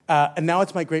And now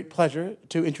it's my great pleasure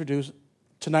to introduce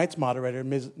tonight's moderator,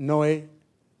 Ms. Noe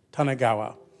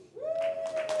Tanigawa.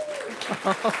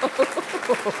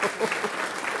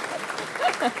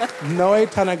 Noe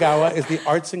Tanigawa is the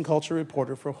arts and culture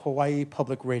reporter for Hawaii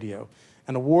Public Radio.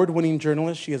 An award-winning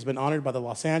journalist, she has been honored by the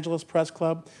Los Angeles Press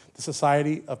Club, the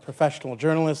Society of Professional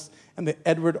Journalists, and the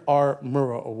Edward R.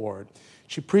 Murrow Award.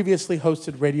 She previously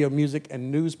hosted radio, music,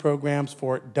 and news programs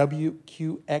for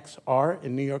WQXR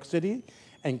in New York City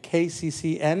and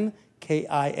KCCN,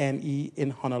 KINE in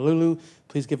Honolulu.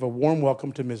 Please give a warm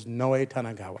welcome to Ms. Noe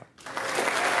Tanigawa.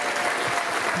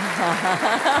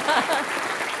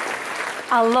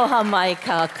 Aloha mai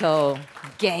kako,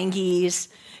 gangies.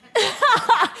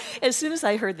 As soon as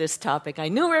I heard this topic, I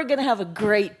knew we were going to have a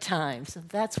great time. So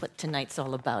that's what tonight's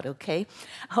all about, okay?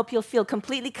 I hope you'll feel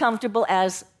completely comfortable,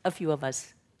 as a few of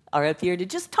us are up here, to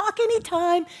just talk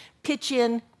anytime, pitch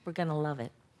in. We're going to love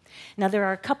it. Now, there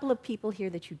are a couple of people here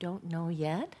that you don't know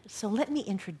yet, so let me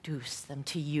introduce them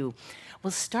to you.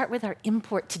 We'll start with our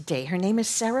import today. Her name is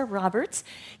Sarah Roberts,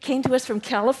 came to us from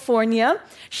California.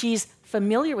 She's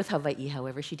familiar with Hawaii,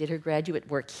 however. She did her graduate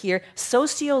work here,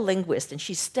 sociolinguist, and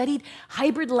she studied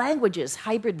hybrid languages,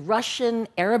 hybrid Russian,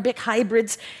 Arabic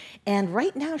hybrids, and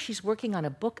right now she's working on a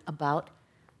book about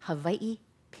Hawaii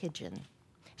Pidgin.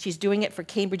 She's doing it for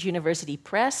Cambridge University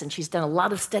Press, and she's done a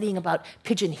lot of studying about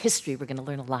Pidgin history. We're going to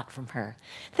learn a lot from her.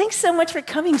 Thanks so much for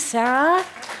coming, Sarah.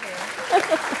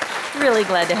 Really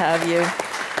glad to have you.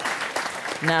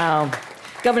 Now,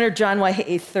 Governor John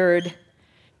Waiheʻe III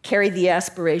carried the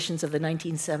aspirations of the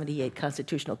 1978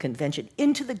 Constitutional Convention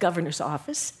into the governor's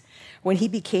office when he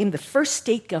became the first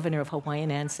state governor of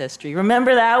Hawaiian ancestry.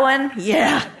 Remember that one?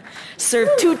 Yeah.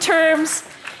 Served 2 terms,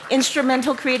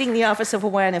 instrumental creating the Office of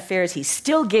Hawaiian Affairs. He's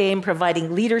still game,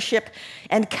 providing leadership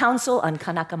and counsel on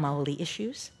Kanaka Maoli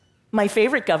issues. My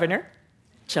favorite governor,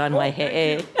 John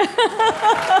Waiheʻe.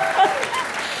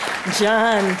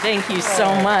 John, thank you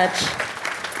so much.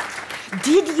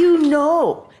 Did you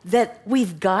know that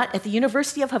we've got at the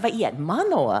University of Hawaii at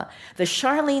Manoa, the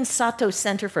Charlene Sato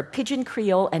Center for Pidgin,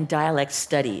 Creole, and Dialect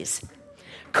Studies?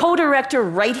 Co-director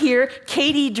right here,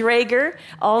 Katie Drager,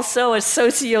 also a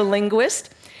sociolinguist.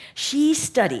 She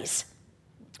studies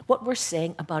what we're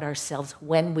saying about ourselves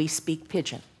when we speak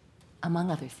Pidgin,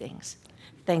 among other things.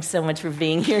 Thanks so much for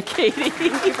being here, Katie.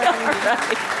 Thank you for having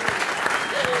me.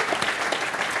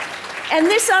 And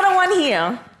this other one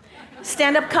here,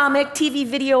 stand-up comic, TV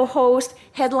video host,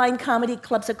 headline comedy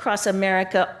clubs across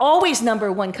America, always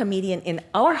 #1 comedian in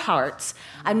our hearts.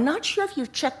 I'm not sure if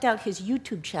you've checked out his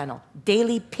YouTube channel,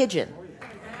 Daily Pidgin.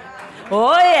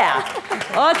 Oh, yeah.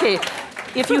 Okay.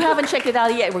 If you haven't checked it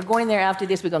out yet, we're going there after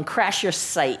this. We're going to crash your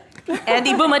site.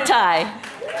 Andy Bumatai.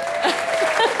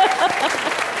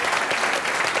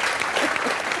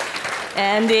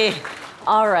 Andy.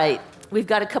 All right. We've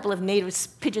got a couple of native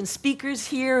Pidgin speakers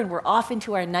here, and we're off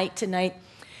into our night tonight.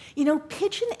 You know,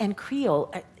 Pidgin and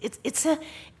Creole, it's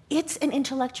an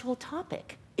intellectual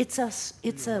topic. It's a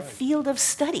field of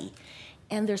study.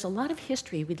 And there's a lot of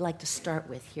history we'd like to start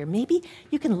with here. Maybe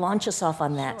you can launch us off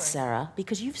on that, Sarah,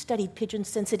 because you've studied Pidgin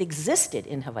since it existed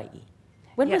in Hawaii.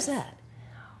 When was that?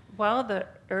 Well, the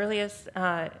earliest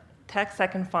text I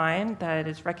can find that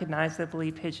is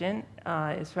recognizably Pidgin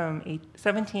is from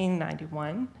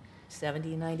 1791.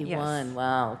 1791, yes.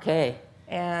 Wow, okay.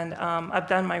 And I've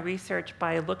done my research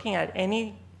by looking at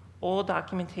any old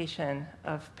documentation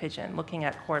of Pidgin, looking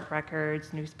at court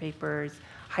records, newspapers,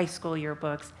 high school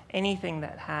yearbooks, anything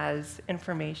that has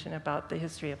information about the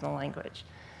history of the language.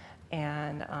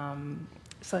 And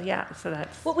so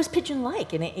that's... What was Pidgin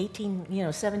like in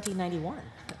 1791?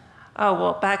 Oh,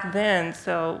 well, back then,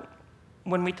 so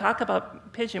when we talk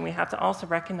about Pidgin, we have to also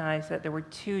recognize that there were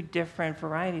 2 different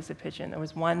varieties of Pidgin. There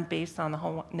was one based on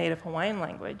the native Hawaiian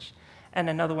language and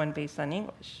another one based on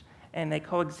English. And they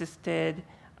coexisted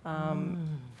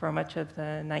for much of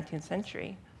the 19th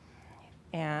century.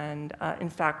 And in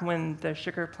fact, when the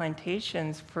sugar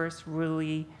plantations first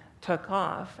really took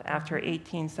off after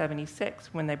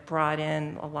 1876, when they brought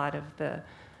in a lot of the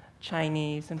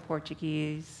Chinese and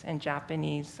Portuguese and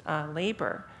Japanese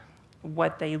labor,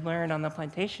 what they learned on the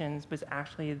plantations was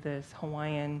actually this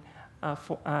Hawaiian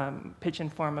Pidgin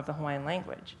form of the Hawaiian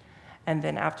language. And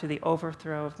then after the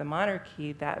overthrow of the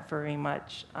monarchy, that very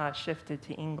much shifted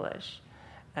to English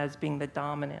as being the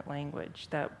dominant language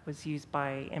that was used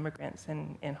by immigrants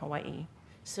in Hawaii.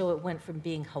 So it went from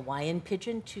being Hawaiian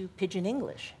Pidgin to Pidgin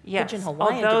English. Yes, Pidgin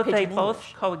Hawaiian although to Pidgin they both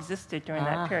English. Coexisted during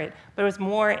that period. But it was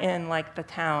more in like the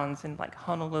towns in like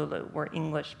Honolulu where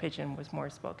English Pidgin was more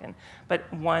spoken.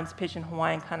 But once Pidgin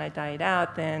Hawaiian kind of died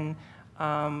out, then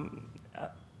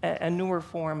a newer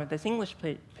form of this English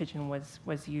pidgin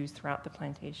was used throughout the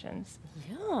plantations.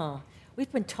 Yeah.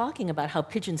 We've been talking about how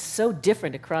pidgin's so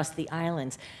different across the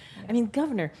islands. I mean,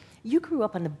 Governor, you grew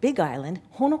up on the Big Island,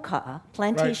 Honoka'a,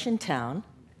 plantation town.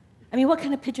 I mean, what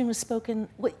kind of pidgin was spoken?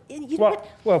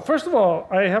 Well, first of all,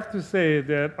 I have to say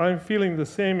that I'm feeling the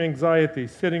same anxiety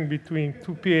sitting between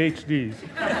two PhDs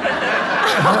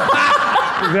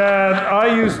that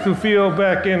I used to feel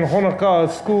back in Honoka'a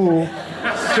school,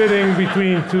 sitting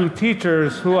between two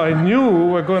teachers who I knew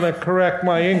were going to correct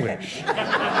my English.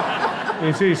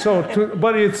 You see,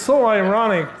 but it's so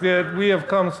ironic that we have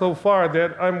come so far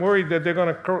that I'm worried that they're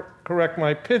going to correct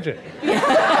my pidgin.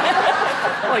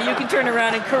 Well, you can turn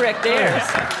around and correct theirs.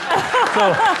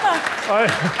 So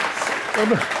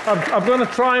I'm going to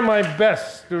try my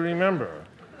best to remember.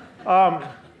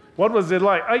 What was it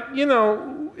like?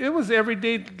 It was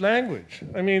everyday language.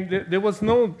 I mean, there was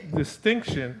no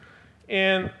distinction.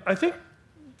 And I think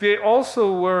they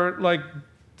also were like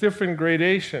different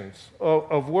gradations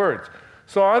of words.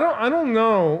 So I don't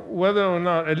know whether or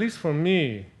not, at least for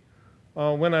me,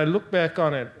 when I look back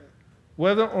on it,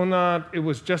 whether or not it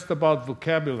was just about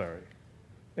vocabulary.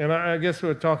 And I guess we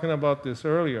were talking about this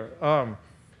earlier.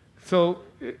 So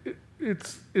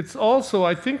it's also,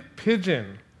 I think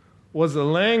Pidgin was a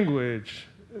language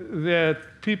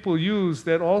that people used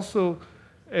that also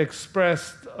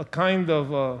expressed a kind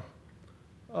of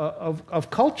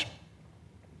culture.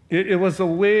 It was a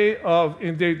way of,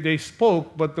 they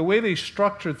spoke, but the way they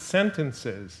structured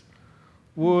sentences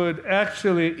would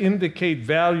actually indicate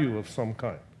value of some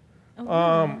kind.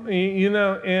 And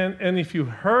if you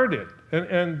heard it,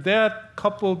 and that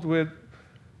coupled with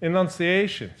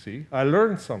enunciation, see, I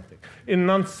learned something.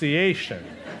 Enunciation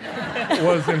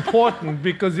was important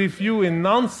because if you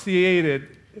enunciated,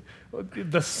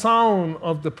 the sound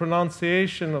of the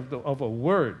pronunciation of a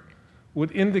word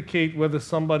would indicate whether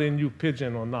somebody knew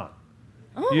Pidgin or not.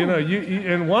 Oh.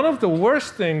 And one of the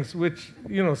worst things, which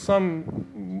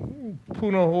some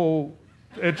Punahou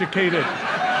educated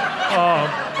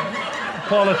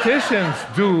politicians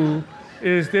do,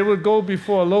 is they would go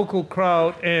before a local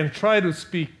crowd and try to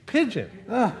speak Pidgin.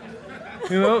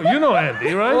 You know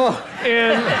Andy, right? Oh.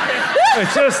 And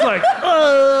it's just like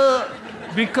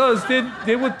because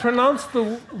they would pronounce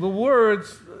the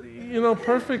words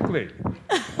perfectly.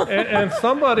 And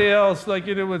somebody else,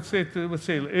 would say,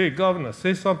 "Hey, Governor,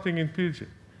 say something in Pidgin."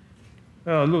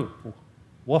 Look,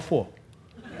 what for?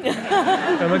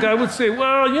 And the guy would say,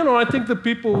 "Well, I think the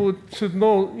people should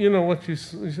know, what you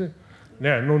say."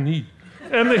 "Nah, no need."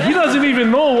 And he doesn't even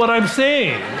know what I'm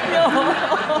saying.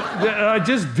 I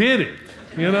just did it,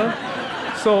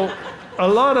 So a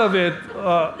lot of it,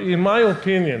 in my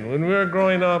opinion, when we were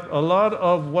growing up, a lot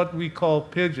of what we call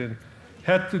Pidgin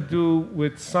had to do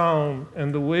with sound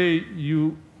and the way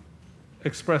you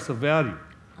express a value.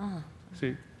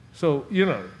 See? So,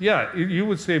 you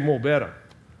would say more better.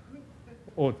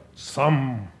 Or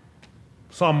some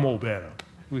more better,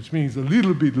 which means a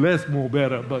little bit less more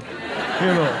better, but,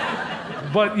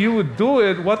 But you would do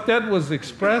it, what that was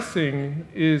expressing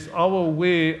is our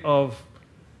way of,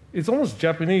 it's almost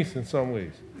Japanese in some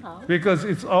ways. Oh. Because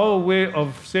it's our way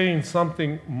of saying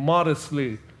something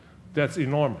modestly that's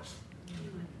enormous.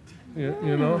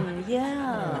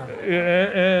 Yeah.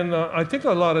 And I think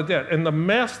a lot of that. And the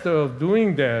master of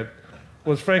doing that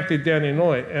was frankly Dan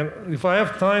Inouye. And if I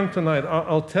have time tonight,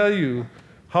 I'll tell you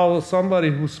how somebody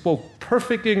who spoke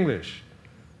perfect English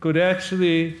could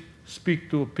actually speak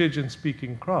to a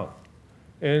Pidgin-speaking crowd.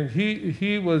 And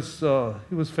he was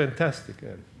fantastic at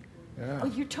it. Yeah.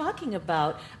 Well, you're talking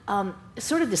about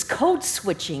sort of this code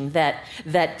switching that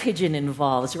Pidgin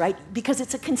involves, right? Because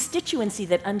it's a constituency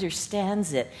that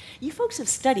understands it. You folks have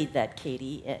studied that,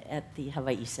 Katie, at the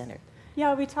Hawaii Center.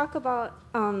 Yeah, we talk about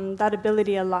that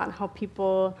ability a lot, how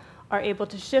people are able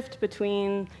to shift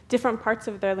between different parts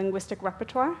of their linguistic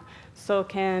repertoire. So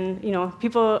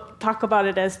people talk about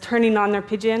it as turning on their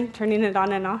Pidgin, turning it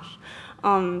on and off.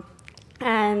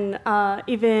 And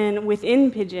even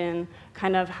within Pidgin,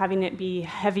 kind of having it be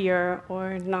heavier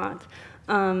or not.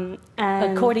 And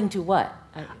according to what?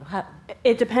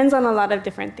 It depends on a lot of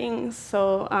different things.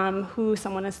 So who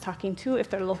someone is talking to, if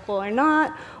they're local or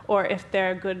not, or if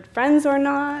they're good friends or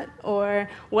not, or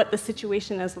what the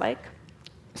situation is like.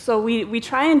 So we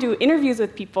try and do interviews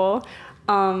with people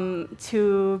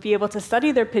to be able to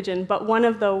study their Pidgin, but one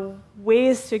of the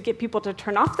ways to get people to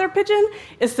turn off their Pidgin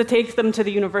is to take them to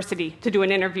the university to do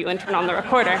an interview and turn on the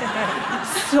recorder.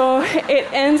 So it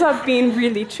ends up being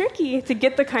really tricky to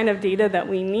get the kind of data that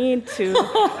we need to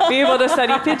be able to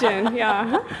study Pidgin.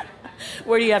 Yeah.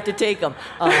 Where do you have to take them?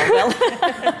 Well,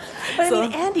 but I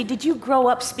mean, Andy, did you grow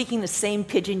up speaking the same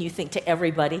pidgin, you think, to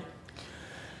everybody?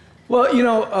 Well, you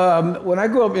know, when I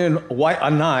grew up in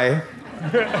Waiheʻe,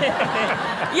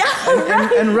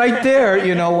 and right there,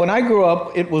 you know, when I grew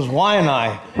up, it was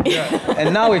Waiheʻe,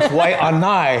 and now it's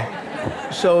Waiheʻe.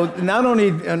 So not only,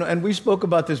 and we spoke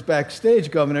about this backstage,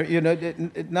 Governor, you know,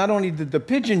 not only did the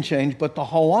pidgin change, but the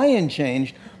Hawaiian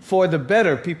changed for the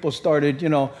better. People started, you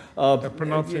know,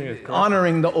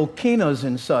 honoring the okinas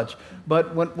and such.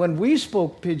 But when we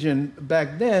spoke pidgin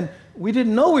back then, we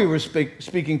didn't know we were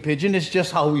speaking pidgin. It's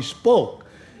just how we spoke.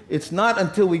 It's not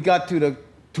until we got to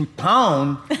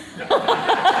town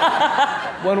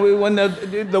when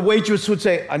the waitress would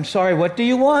say, "I'm sorry, what do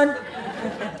you want?"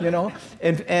 You know,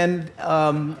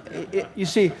 you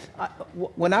see,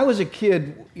 when I was a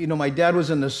kid, you know, my dad was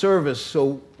in the service,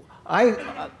 so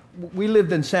we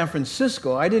lived in San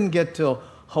Francisco. I didn't get to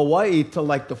Hawaii till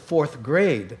like the 4th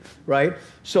grade, right?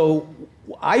 So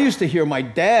I used to hear my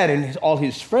dad and all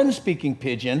his friends speaking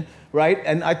pidgin, right?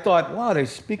 And I thought, wow, they're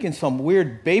speaking some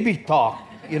weird baby talk,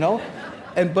 you know?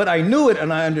 But I knew it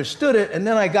and I understood it, and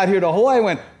then I got here to Hawaii and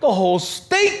went, the whole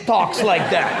state talks like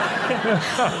that.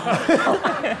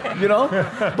 You know?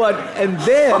 And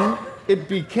then it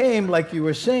became, like you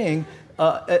were saying,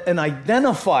 an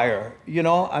identifier, you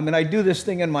know? I mean, I do this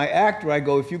thing in my act where I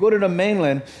go, if you go to the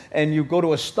mainland and you go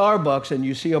to a Starbucks and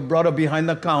you see a brother behind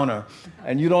the counter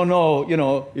and you don't know, you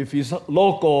know, if he's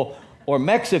local or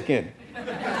Mexican,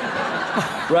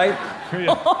 right?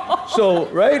 So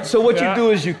what you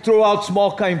do is you throw out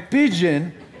small kind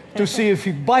pidgin to see if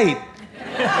he bite.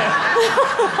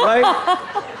 Right?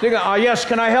 They go, yes,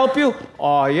 can I help you?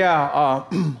 Yeah,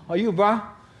 are you, brah?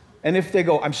 And if they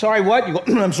go, I'm sorry, what? You go,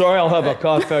 I'm sorry, I'll have a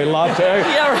coffee latte.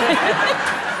 Yeah,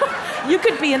 right. You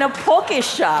could be in a poke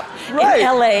shop in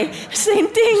LA. Same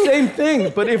thing. Same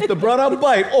thing. But if the brother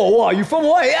bite, wow, you from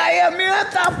Hawaii? Yeah, me,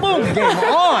 boom, game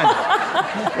on.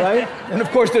 Right? And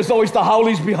of course, there's always the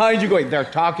howlies behind you going, they're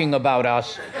talking about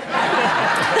us.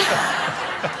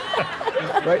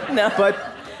 Right? No. But,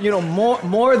 you know,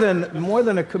 more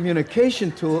than a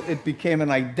communication tool, it became an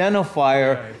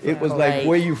identifier. It was like,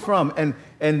 where you from? And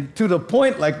to the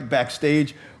point, like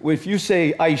backstage, if you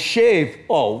say, I shave,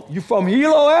 oh, you from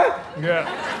Hilo, eh? Yeah,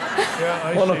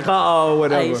 I shave. Or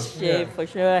whatever. I shave, for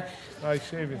sure. I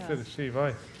shave instead of shave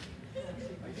ice.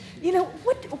 You know,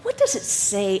 what does it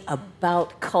say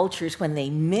about cultures when they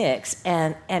mix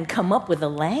and come up with a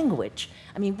language?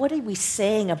 I mean, what are we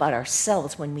saying about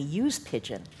ourselves when we use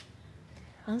pidgin?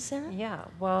 Huh, Sarah? Yeah,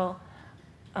 well,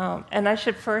 and I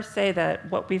should first say that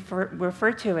what we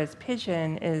refer to as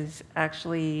pidgin is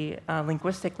actually,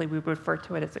 linguistically, we refer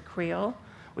to it as a Creole,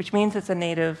 which means it's a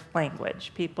native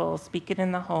language. People speak it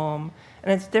in the home,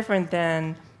 and it's different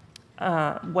than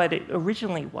what it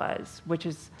originally was, which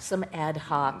is some ad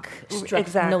hoc,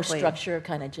 no structure,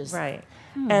 kind of just... Right.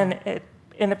 And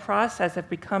in the process of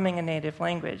becoming a native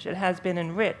language, it has been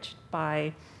enriched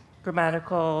by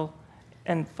grammatical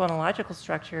and phonological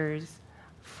structures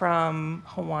from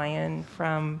Hawaiian,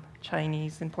 from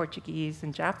Chinese and Portuguese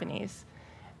and Japanese.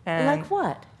 And like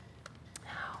what?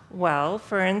 Well,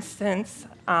 for instance,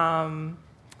 like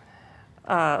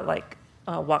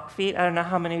walk feet. I don't know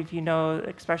how many of you know the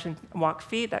expression walk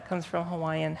feet. That comes from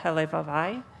Hawaiian hele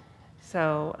vavai.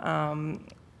 So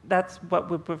that's what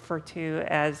we refer to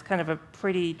as kind of a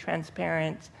pretty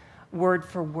transparent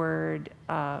word-for-word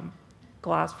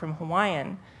gloss from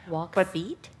Hawaiian. Walk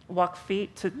feet? Walk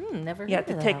feet to never heard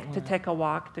of that to take a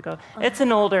walk to go. It's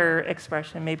an older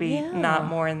expression, maybe not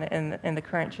more in the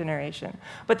current generation.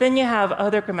 But then you have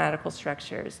other grammatical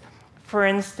structures. For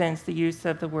instance, the use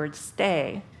of the word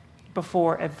stay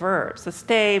before a verb. So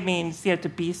stay means to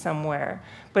be somewhere.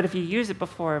 But if you use it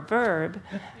before a verb,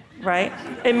 right,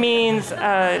 it means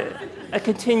a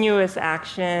continuous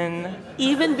action.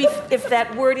 Even if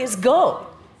that word is go.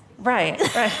 Right.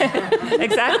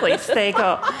 Exactly, stay,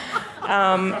 go.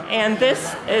 And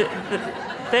this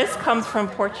comes from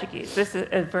Portuguese. This is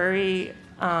a very,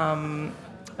 from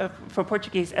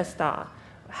Portuguese, estar,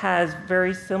 has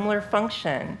very similar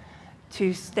function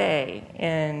to stay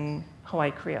in Hawaii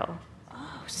Creole.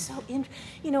 Oh, so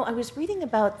I was reading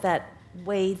about that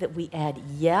way that we add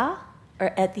yeah, or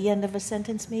at the end of a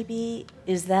sentence maybe.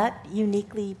 Is that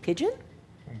uniquely pidgin?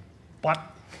 What?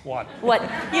 Well,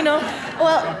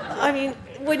 I mean,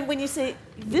 when you say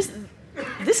this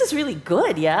is really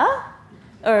good, yeah?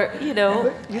 Or, You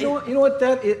know what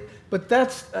that is? But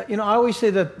that's, I always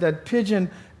say that pidgin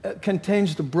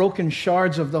contains the broken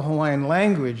shards of the Hawaiian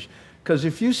language. Because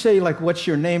if you say, like, what's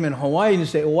your name in Hawaii, and you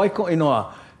say, Waiko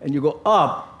Inoa, and you go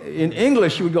up, in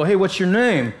English, you would go, hey, what's your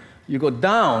name? you go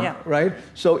down, Yeah. right?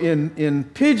 So in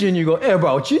Pidgin, you go, hey,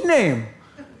 bro, what's your name?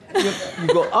 You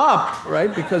go up,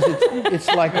 right? Because it's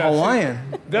like Hawaiian.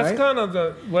 That's right? kind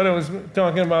of what I was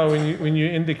talking about when you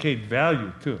indicate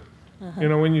value too. You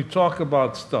know, when you talk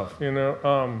about stuff. You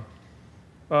know,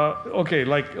 okay,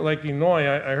 like Inouye,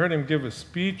 I heard him give a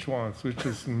speech once, which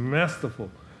is masterful.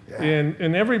 Yeah.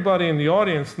 And everybody in the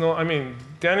audience know. I mean,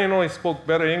 Dan Inouye spoke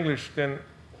better English than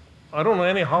I don't know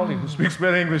any Haole who speaks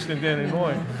better English than Dan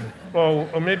Inouye,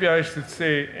 or maybe I should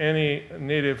say any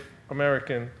Native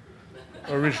American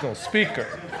original speaker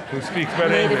who speaks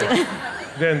better English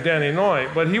than Dan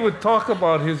Inouye. But he would talk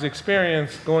about his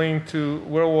experience going to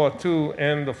World War II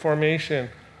and the formation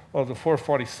of the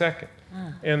 442nd.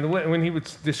 And when he would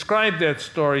describe that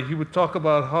story, he would talk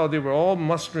about how they were all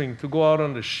mustering to go out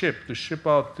on the ship, to ship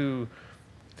out to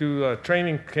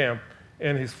training camp.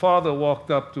 And his father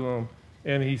walked up to him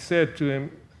and he said to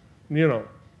him, you know,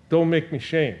 don't make me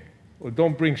shame, or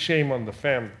don't bring shame on the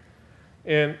family.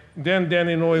 And then Dan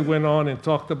Inouye went on and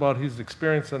talked about his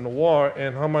experience in the war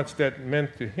and how much that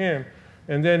meant to him.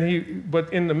 And then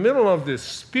but in the middle of this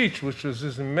speech, which was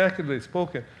just immaculately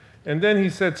spoken, and then he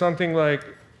said something like,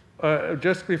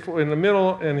 just before, in the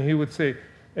middle, and he would say,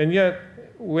 and yet,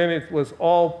 when it was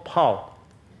all pow,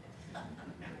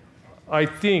 I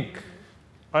think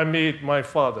I made my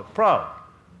father proud.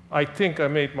 I think I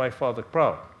made my father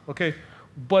proud, okay?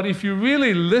 But if you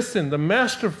really listen, the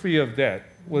mastery of that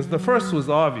was, the first was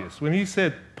obvious. When he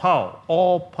said pow,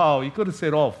 all pow, he could have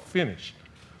said all finish.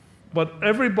 But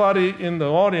everybody in the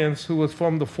audience who was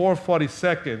from the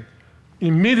 442nd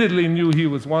immediately knew he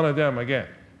was one of them again.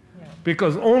 Yeah.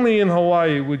 Because only in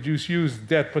Hawaii would you use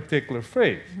that particular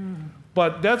phrase.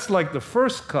 But that's like the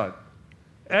first cut.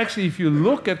 Actually, if you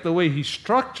look at the way he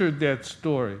structured that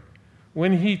story,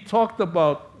 when he talked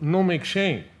about no make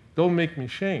shame, don't make me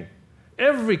shame,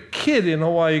 every kid in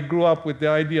Hawaii grew up with the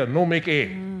idea, no make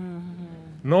a.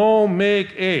 No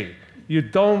make a. You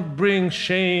don't bring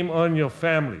shame on your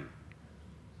family.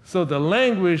 So the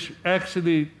language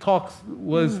actually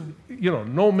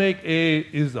no make a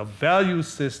is a value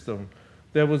system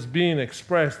that was being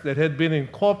expressed, that had been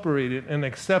incorporated and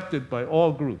accepted by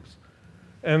all groups.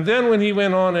 And then when he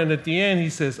went on, and at the end he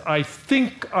says, I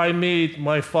think I made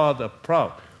my father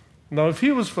proud. Now, if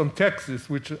he was from Texas,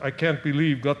 which I can't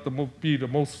believe got to be the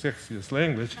most sexiest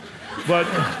language, but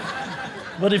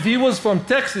if he was from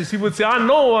Texas, he would say, I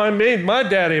know I made my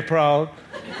daddy proud,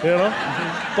 you know?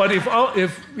 But if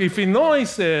Inouye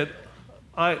said,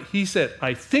 he said,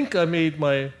 I think I made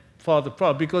my father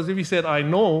proud, because if he said, I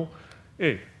know,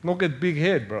 hey, don't get big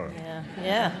head, bro.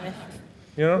 Yeah.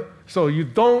 You know? So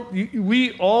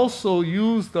we also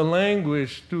use the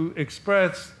language to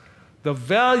express the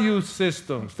value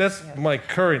systems. That's my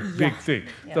current big thing.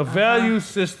 Yeah. The value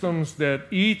systems that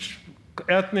each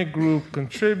ethnic group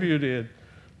contributed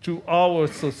to our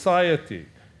society.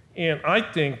 And I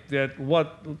think that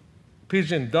what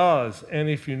Pidgin does, and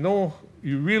if you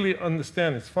really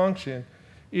understand its function,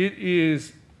 it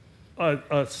is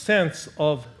a sense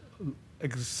of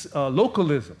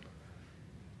localism.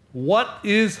 What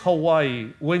is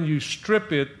Hawaii when you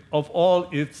strip it of all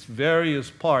its various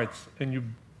parts and you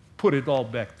put it all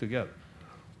back together?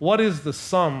 What is the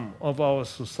sum of our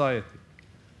society?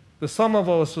 The sum of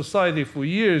our society, for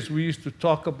years, we used to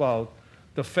talk about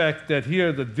the fact that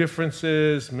here the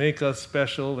differences make us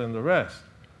special and the rest.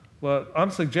 Well,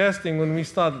 I'm suggesting when we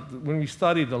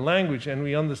study the language and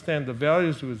we understand the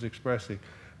values he was expressing,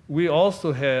 we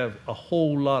also have a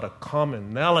whole lot of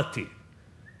commonality,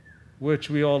 which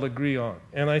we all agree on.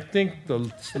 And I think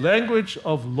the language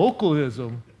of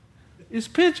localism is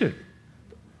Pidgin.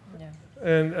 Yeah.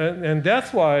 And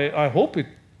that's why I hope it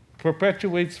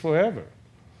perpetuates forever.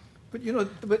 But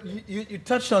you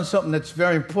touched on something that's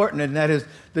very important, and that is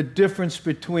the difference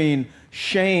between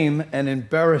shame and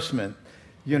embarrassment,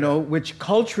 which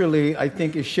culturally I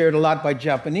think is shared a lot by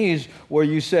Japanese, where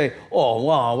you say, oh,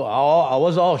 wow, I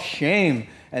was all shame.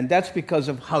 And that's because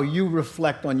of how you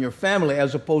reflect on your family,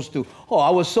 as opposed to, oh, I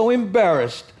was so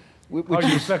embarrassed. How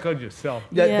you reflect on yourself.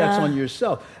 That's on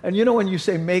yourself. And when you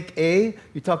say make a,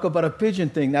 you talk about a Pidgin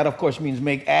thing. That, of course, means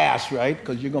make ass, right?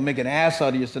 Because you're going to make an ass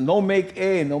out of yourself. No make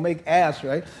a, no make ass,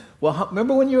 right? Well,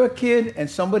 remember when you were a kid and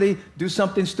somebody do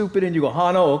something stupid and you go,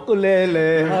 hana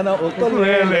okulele,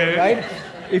 right?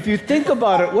 If you think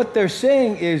about it, what they're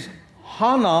saying is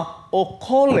hana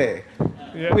okole.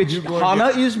 Yeah, which hana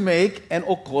is make and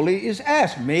okole is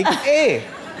ass. Make a.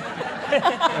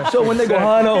 So when they go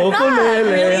hana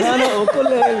okulele,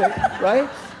 right?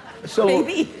 So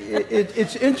Maybe.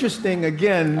 it's interesting,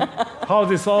 again. How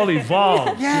this all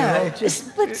evolved. Yeah.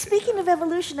 But speaking of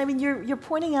evolution, I mean, you're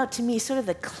pointing out to me sort of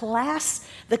the class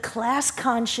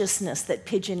consciousness that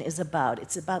Pidgin is about.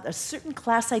 It's about a certain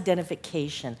class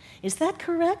identification. Is that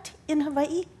correct in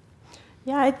Hawaii?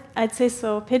 Yeah, I'd say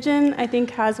so. Pidgin, I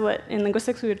think, has what in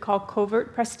linguistics we would call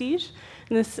covert prestige.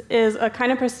 And this is a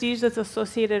kind of prestige that's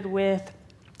associated with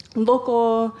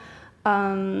local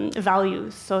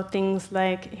values. So things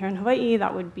like here in Hawaii,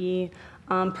 that would be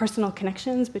personal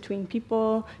connections between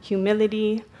people,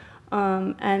 humility.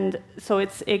 And so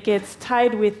it gets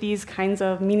tied with these kinds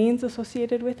of meanings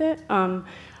associated with it.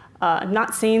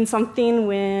 Not saying something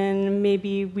when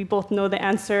maybe we both know the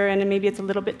answer and maybe it's a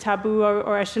little bit taboo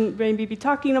or I shouldn't maybe be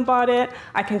talking about it.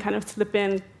 I can kind of slip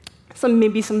in some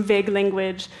vague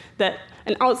language that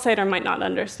an outsider might not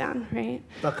understand, right?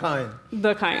 The kind.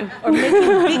 Or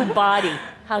making big body.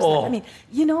 How's that? I mean,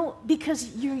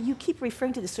 because you keep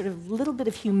referring to this sort of little bit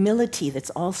of humility that's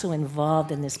also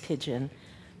involved in this Pidgin,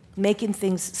 making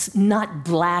things not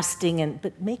blasting,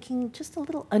 but making just a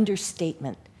little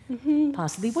understatement. Mm-hmm.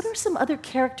 Possibly. What are some other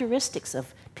characteristics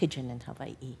of Pidgin in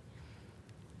Hawaii?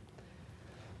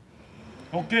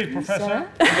 Okay, Professor.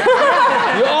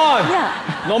 You're on.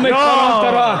 Yeah. No make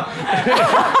tarantara.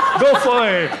 Go for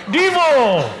it.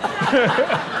 Devo!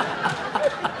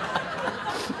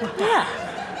 Yeah.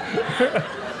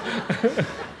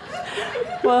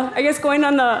 Well, I guess going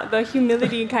on the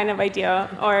humility kind of idea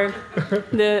or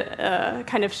the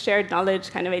kind of shared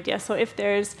knowledge kind of idea. So if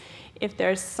there's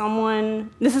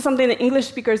someone, this is something that English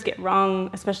speakers get wrong,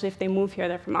 especially if they move here,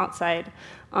 they're from outside.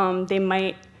 They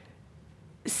might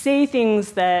say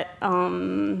things that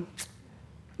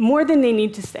more than they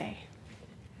need to say,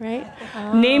 right?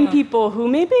 Name people who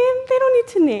maybe they don't need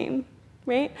to name,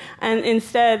 right? And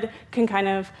instead can kind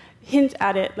of hint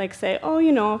at it, like say,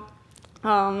 The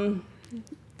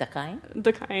kind?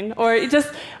 The kind. Or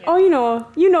just, you know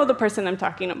the person I'm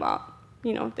talking about.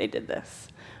 They did this.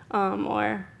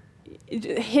 Or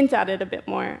hint at it a bit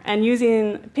more. And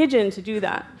using Pidgin to do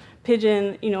that.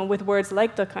 Pidgin, with words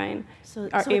like the kind,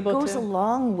 are able to... So it goes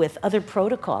along with other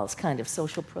protocols, kind of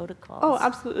social protocols. Oh,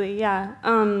 absolutely, yeah.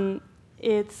 And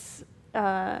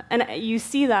you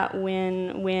see that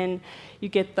when you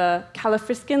get the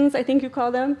Califriskins, I think you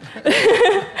call them,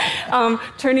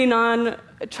 turning on,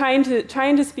 trying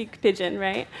to speak Pidgin,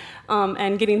 right?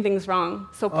 And getting things wrong.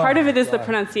 So part of it is the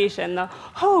pronunciation, the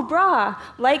ho, brah,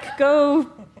 like go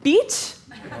beach.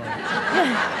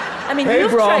 I mean, hey,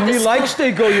 bro, me likes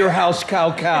to go your house,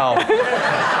 cow.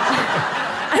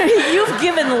 I mean, you've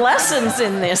given lessons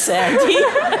in this, Andy.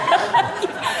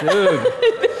 Dude.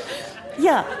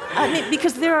 Yeah, I mean,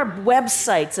 because there are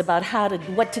websites about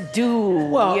what to do,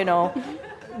 Well,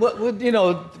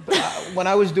 when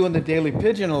I was doing the Daily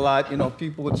Pidgin a lot,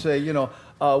 people would say,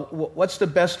 what's the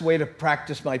best way to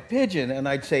practice my Pidgin? And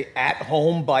I'd say, at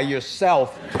home by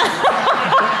yourself.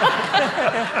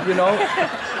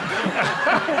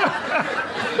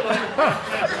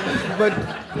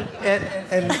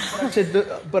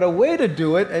 But a way to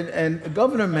do it, and the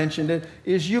governor mentioned it,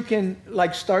 is you can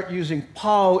start using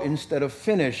pow instead of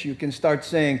finish. You can start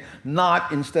saying not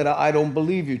instead of I don't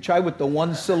believe you. Try with the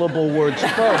one-syllable words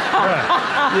first.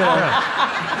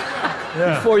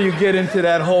 Before you get into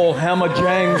that whole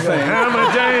hammajang thing.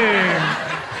 Hammajang!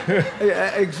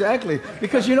 Yeah, exactly.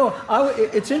 Because,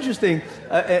 it's interesting,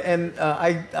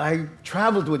 I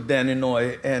traveled with Dan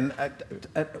Inouye, and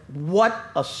what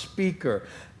a speaker.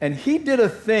 And he did a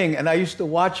thing, and I used to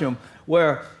watch him,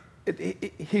 where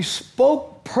he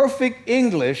spoke perfect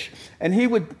English,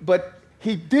 but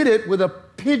he did it with a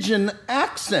Pidgin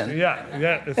accent. Yeah.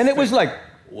 And it was like,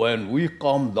 when we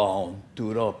come down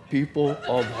to the people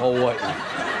of Hawaii,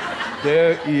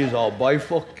 there is a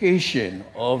bifurcation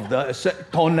of the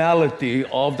tonality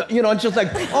of the, it's just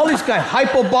like all these kind of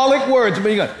hyperbolic words. But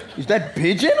you go, is that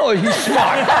Pidgin or he's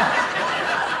smart?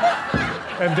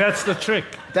 And that's the trick.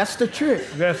 That's the trick.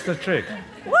 That's the trick.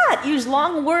 What? Use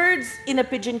long words in a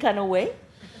Pidgin kind of way?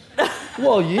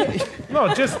 Well, yeah.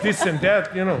 No, just this and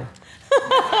that,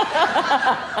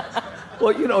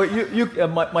 Well,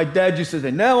 my dad used to say,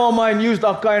 never mind use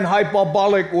that kind of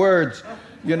hyperbolic words.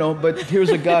 But here's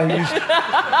a guy who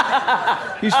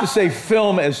used to say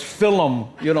film as film,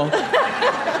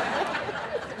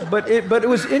 But it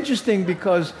was interesting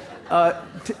because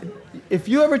if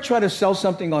you ever try to sell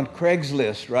something on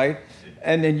Craigslist, right?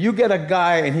 And then you get a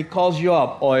guy and he calls you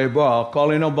up, "Oi, bro,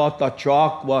 calling about the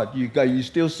truck, what? You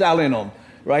still selling them,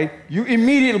 right?" You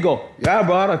immediately go, "Yeah,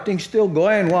 bro, I think still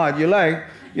going, what? You like?"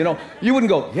 You wouldn't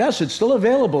go, "Yes, it's still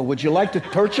available. Would you like to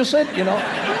purchase it?"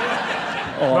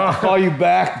 Oh, I'll call you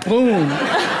back. Boom.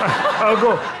 I'll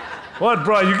go, What,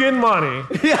 bro? You getting money?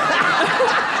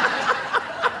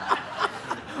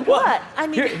 What? I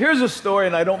mean, here's a story,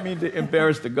 and I don't mean to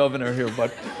embarrass the governor here,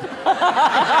 but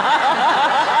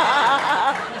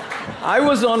I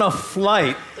was on a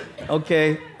flight,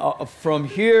 okay, from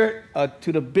here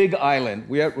to the Big Island.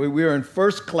 We were in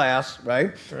first class,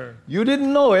 right? Sure. You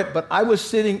didn't know it, but I was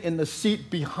sitting in the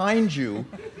seat behind you,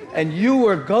 and you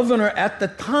were governor at the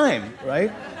time,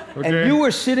 right? Okay. And you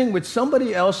were sitting with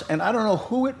somebody else, and I don't know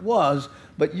who it was,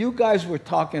 but you guys were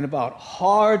talking about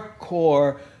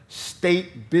hardcore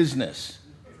state business,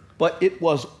 but it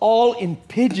was all in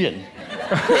Pidgin.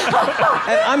 And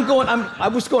I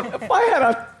was going, if I had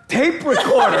a tape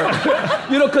recorder,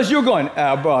 because you're going,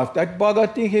 bro, if that bugger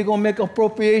think he gonna make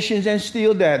appropriations and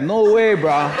steal that, no way,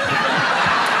 bro.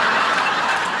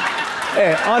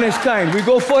 Hey, honest kind, we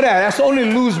go for that. That's only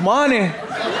lose money.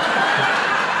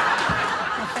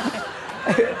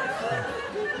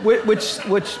 Which,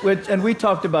 and we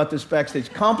talked about this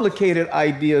backstage, complicated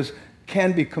ideas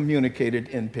can be communicated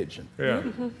in Pidgin. Yeah.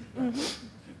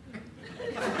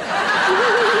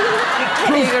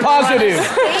 Proof positive.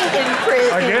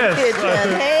 I guess.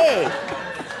 Pidgin. Hey.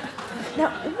 Now,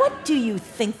 what do you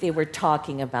think they were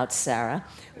talking about, Sarah,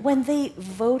 when they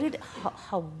voted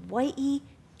Hawaii,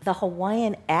 the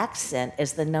Hawaiian accent,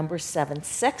 as the number 7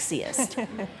 sexiest?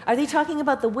 Are they talking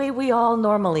about the way we all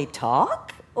normally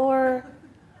talk, or?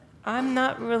 I'm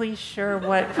not really sure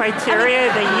what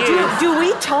criteria they use. Do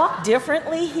we talk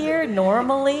differently here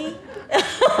normally?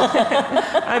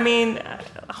 I mean,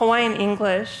 Hawaiian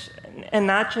English, and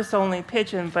not just only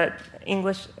Pidgin, but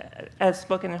English as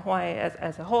spoken in Hawaii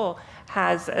as a whole,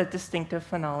 has a distinctive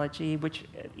phonology, which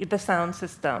the sound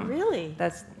system. Really?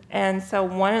 And so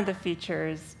one of the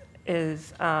features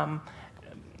is the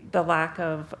lack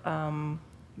of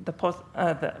the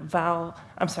vowel.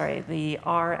 I'm sorry, the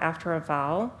R after a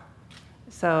vowel.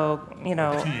 So,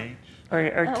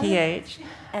 or TH.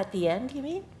 At the end, you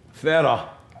mean? Feta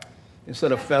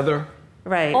instead of feather.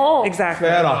 Right. Oh. Exactly.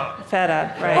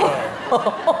 Feta, right.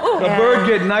 The bird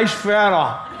get nice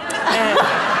feta.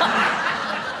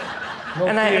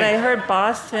 And I heard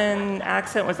Boston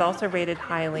accent was also rated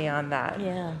highly on that.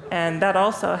 Yeah. And that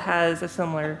also has a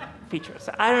similar feature.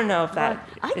 So I don't know if that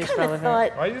is relevant.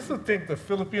 I used to think the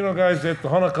Filipino guys at the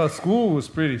Honoka school was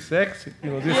pretty sexy. They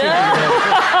would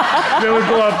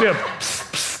go out there.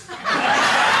 Psst, psst.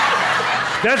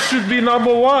 That should be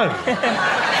number 1.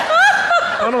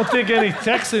 I don't think any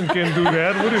Texan can do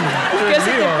that. What is Because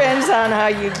it depends on how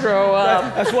you grow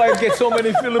up. That's why I get so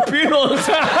many Filipinos.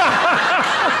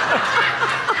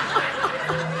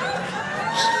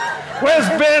 Where's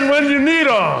Ben when you need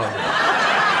him?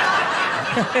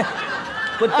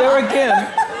 But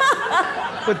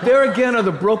there again are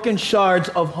the broken shards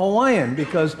of Hawaiian,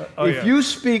 because if you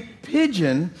speak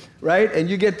Pidgin, right, and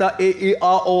you get the e, a,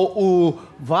 o, u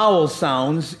vowel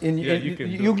sounds,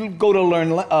 you go to learn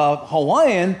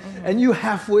Hawaiian, and you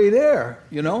halfway there,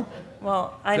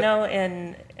 Well, I know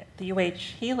in the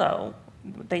UH Hilo,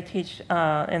 they teach in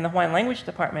the Hawaiian language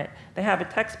department, they have a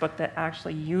textbook that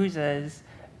actually uses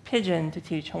Pidgin to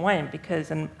teach Hawaiian, because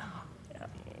a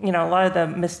lot of the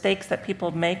mistakes that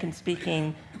people make in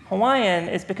speaking Hawaiian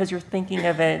is because you're thinking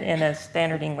of it in a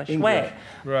standard English way.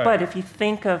 Right. But if you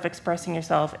think of expressing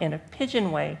yourself in a Pidgin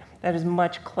way, that is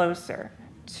much closer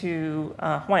to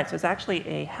Hawaiian. So it's actually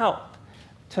a help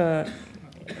to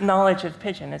knowledge of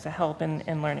Pidgin is a help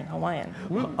in learning Hawaiian.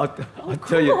 I'll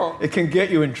tell you, it can get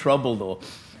you in trouble, though,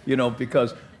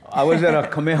 because I was at a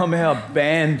Kamehameha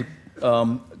band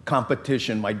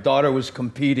competition. My daughter was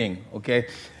competing, okay?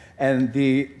 And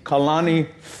the Kalani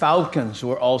Falcons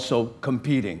were also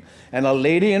competing. And a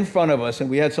lady in front of us, and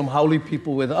we had some haole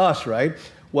people with us, right?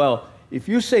 Well, if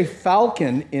you say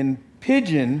falcon in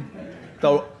Pidgin,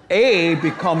 the A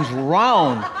becomes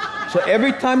round. So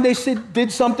every time they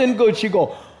did something good, she'd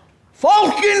go,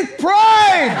 Falcon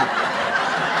Pride!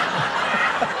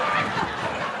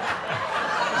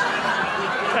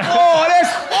 Oh,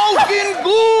 that's Falcon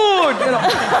good!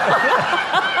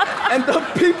 And the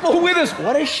people with us,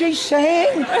 what is she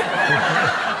saying?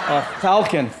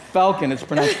 Falcon, it's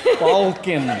pronounced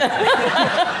falcon.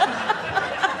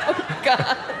 Oh,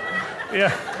 God.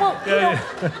 Yeah. Well,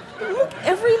 look,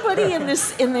 everybody in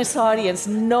this audience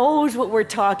knows what we're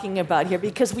talking about here,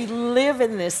 because we live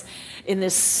in this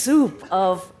soup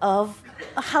of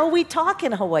how we talk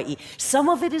in Hawaii. Some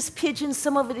of it is Pidgin,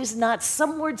 some of it is not.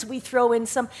 Some words we throw in,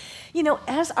 some,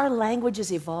 as our language is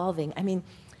evolving. I mean,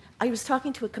 I was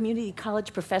talking to a community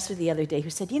college professor the other day who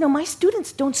said, my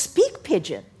students don't speak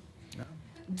Pidgin. No.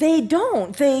 They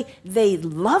don't. They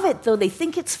love it, though. They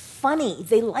think it's funny.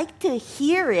 They like to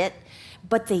hear it,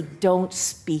 but they don't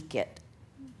speak it.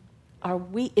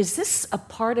 is this a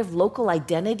part of local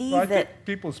identity? Well, I think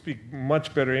people speak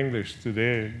much better English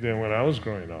today than when I was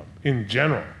growing up, in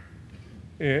general.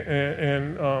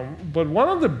 But one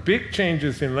of the big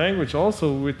changes in language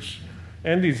also, which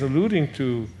Andy's alluding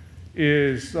to,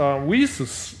 is we used to,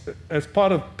 as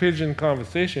part of Pidgin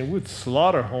conversation, we'd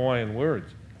slaughter Hawaiian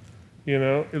words. You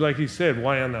know, like he said,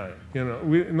 Waianai. You know,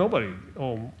 nobody,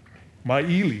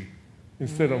 Maili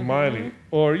instead of Maili.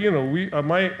 Or, you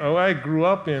know, I grew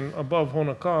up in, above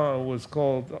Honoka'a, was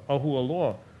called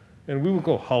Ahualoa, and we would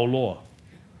go Hauloa.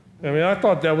 I mean, I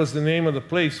thought that was the name of the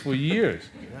place for years.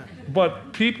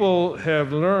 But people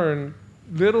have learned,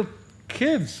 little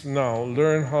kids now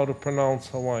learn how to pronounce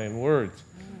Hawaiian words.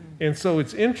 And so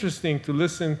it's interesting to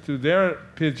listen to their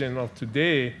Pidgin of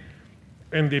today,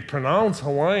 and they pronounce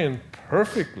Hawaiian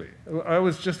perfectly. I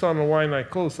was just on the Waianae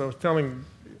Coast. I was telling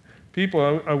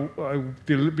people,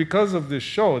 because of this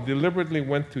show, deliberately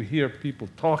went to hear people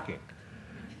talking.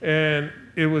 And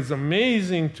it was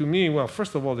amazing to me. Well,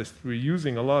 first of all, they were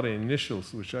using a lot of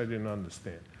initials, which I didn't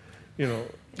understand. You know,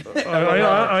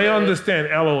 I understand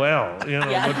LOL, you know,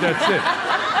 but that's it.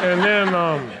 And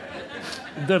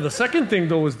then the second thing,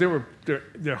 though, was their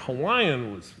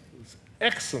Hawaiian was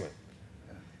excellent.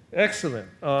 Excellent.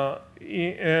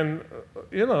 And,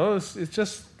 you know, it's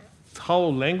just how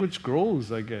language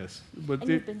grows, I guess. But and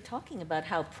you've been talking about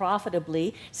how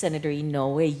profitably Senator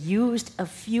Inouye used a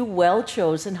few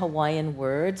well-chosen Hawaiian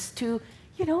words to,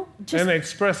 you know, just... And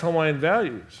express Hawaiian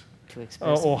values. To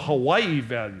express or Hawaii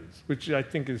values, which I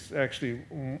think is actually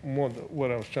more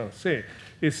what I was trying to say.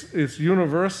 It's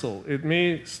universal. It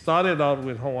may started out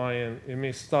with Hawaiian. It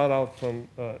may start out from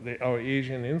our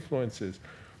Asian influences.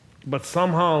 But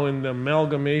somehow in the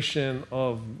amalgamation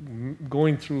of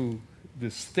going through the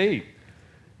state,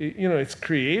 it's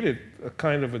created a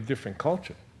kind of a different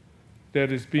culture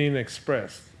that is being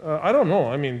expressed. I don't know.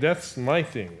 I mean, that's my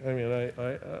thing. I mean,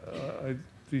 I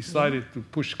decided to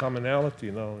push commonality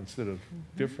now instead of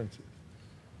differences.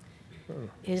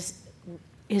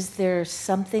 Is there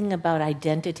something about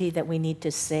identity that we need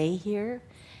to say here?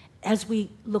 As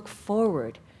we look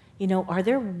forward, are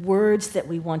there words that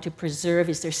we want to preserve?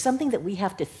 Is there something that we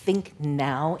have to think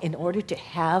now in order to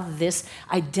have this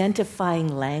identifying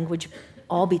language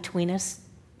all between us,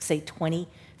 say 20,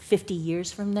 50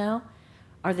 years from now?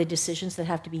 Are there decisions that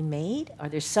have to be made? Are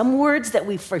there some words that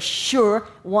we for sure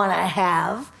want to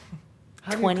have?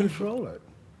 How do you control it?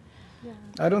 Yeah.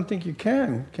 I don't think you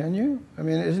can you? I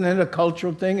mean, isn't it a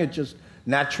cultural thing? It just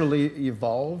naturally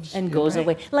evolves. And goes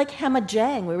away. Like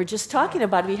hammajang, we were just talking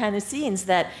about behind the scenes,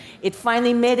 that it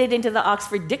finally made it into the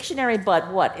Oxford Dictionary,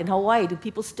 but what, in Hawaii, do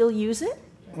people still use it?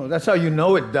 Well, that's how you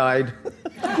know it died.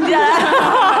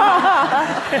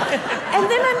 And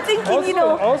then I'm thinking,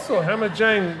 Also,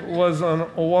 hammajang was an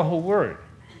Oahu word.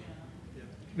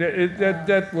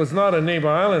 That was not a neighbor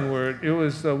island word. It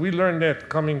was, we learned that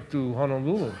coming to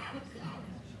Honolulu.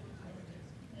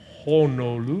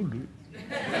 Honolulu.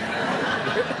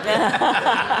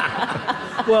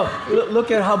 Well,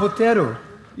 look at habuteru.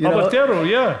 Habuteru,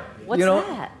 yeah. What's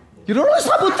that? You don't know what's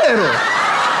habuteru?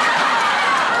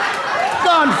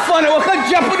 Darn funny, what kind of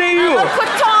Japanese you? I'm a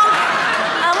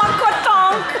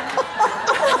kotonk.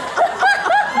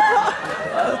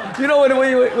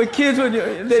 When kids,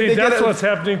 See, that's what's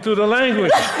happening to the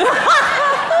language.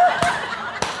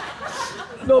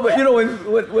 No, but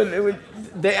when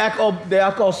they act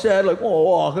all sad, like,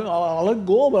 I'll let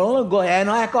go, but I'll let go, and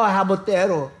I act all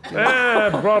habuteru.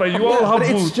 Brother, you all habut. But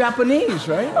it's Japanese,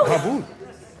 right? Habut.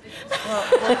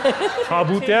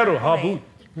 Habuteru, habut.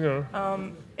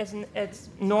 It's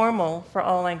normal for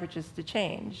all languages to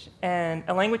change, and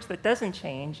a language that doesn't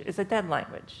change is a dead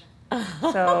language.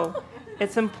 So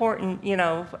it's important,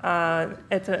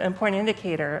 it's an important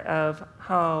indicator of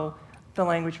how the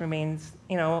language remains,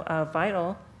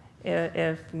 vital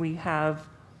if we have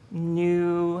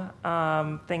new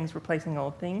things replacing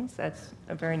old things. That's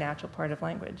a very natural part of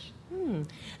language.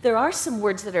 There are some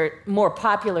words that are more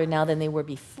popular now than they were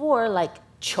before, like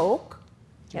choke.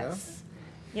 Yes.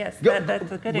 Yes,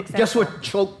 that's a good example. Guess what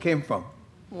choke came from?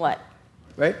 What?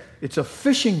 Right? It's a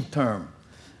fishing term.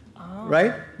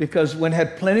 Right? Because when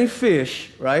had plenty of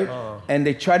fish, right? And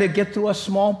they try to get through a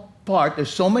small part,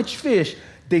 there's so much fish,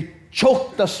 they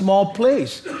choked the small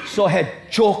place. So had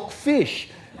choke fish.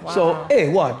 Wow. So, hey,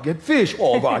 what? Get fish?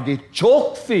 Oh, God, get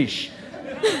choke fish.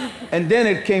 And then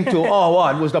it came to,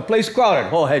 what? Was the place crowded?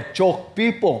 Oh, had choke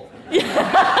people.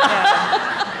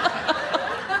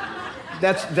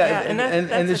 That's that,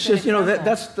 and it's just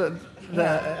that's the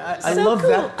I so love cool.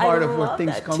 that part of where love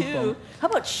things that come too. from. How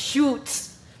about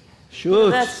shoots?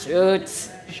 Shoots. That's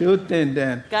shoots. Shooting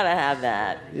then. Gotta have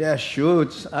that. Yeah,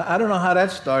 shoots. I don't know how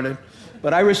that started.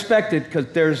 But I respect it because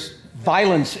there's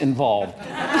violence involved.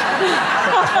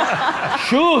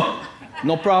 Shoot!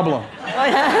 No problem.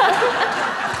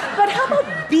 But how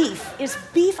about beef? Is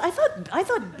beef? I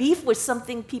thought beef was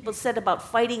something people said about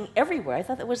fighting everywhere. I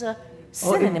thought that was a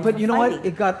synonym but for you know fighting. what?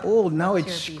 It got old. Now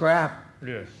it's scrap.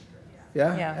 Yes.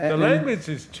 Yeah? Yeah. The language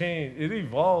has changed. It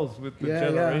evolves with the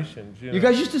generations. You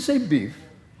guys used to say beef.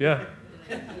 Yeah.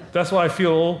 That's why I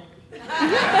feel old.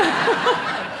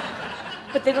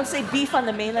 But they don't say beef on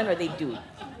the mainland, or they do?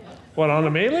 What, on the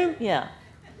mainland? Yeah.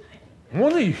 Why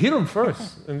don't you hit them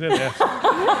first and then ask?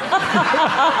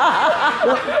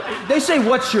 Well, they say,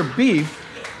 "What's your beef?"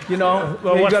 You know,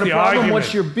 Well, you what's got a the problem. argument?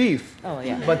 What's your beef? Oh,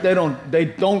 yeah. But they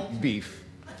don't beef.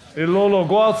 Hey, Lolo,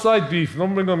 go outside, beef.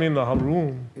 Don't bring them in the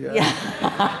room.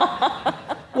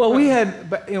 Well, we had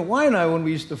but in Waiheʻe when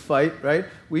we used to fight, right?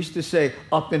 We used to say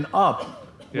 "up and up,"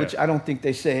 which I don't think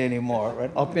they say anymore,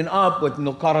 right? Up and up with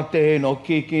no karate, no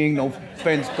kicking, no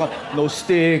fence, no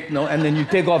stick, no. And then you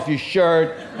take off your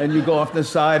shirt and you go off the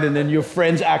side, and then your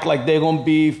friends act like they're gonna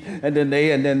beef, and then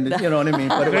you know what I mean?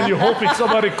 But Then you're hoping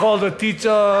somebody calls the teacher.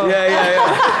 Yeah,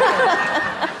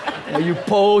 you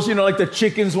pose, you know, like the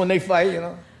chickens when they fight, you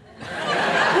know.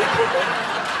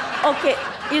 Okay.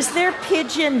 Is there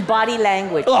Pidgin body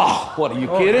language? Oh, what are you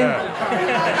kidding?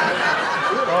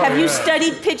 Have you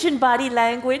studied Pidgin body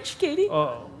language, Katie?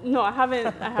 No, I haven't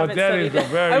But that studied is it.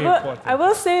 very important. I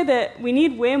will say that we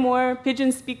need way more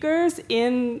Pidgin speakers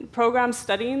in programs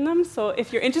studying them. So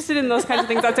if you're interested in those kinds of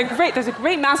things, there's a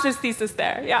great master's thesis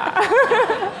there. Yeah.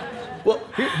 Well,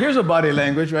 here's a body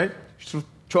language, right?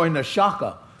 Throwing the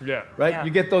shaka. Yeah. Right? Yeah.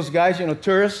 You get those guys, you know,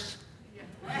 tourists.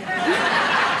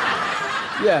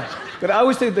 Yeah. But I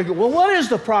always think, well, what is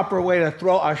the proper way to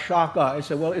throw a shaka? I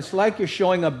said, well, it's like you're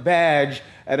showing a badge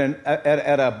at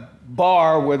a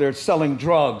bar where they're selling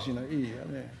drugs, you know. You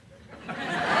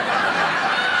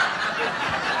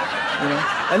know?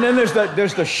 And then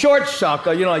there's the short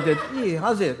shaka, you know, like that, hey,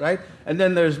 how's it, right? And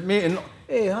then there's me and,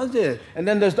 hey, how's it? And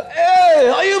then there's the,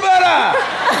 hey, how you better?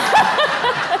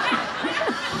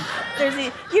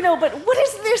 But what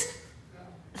is this?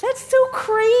 That's so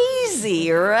crazy,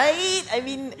 right? I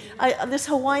mean, my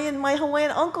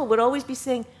Hawaiian uncle would always be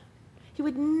saying, he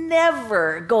would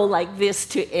never go like this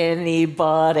to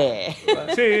anybody.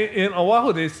 See, in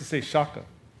Oahu, they used to say shaka.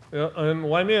 In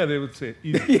Waimea, they would say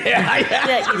easy. Yeah,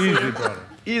 Easy, brother.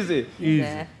 Easy. Easy.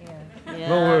 Yeah.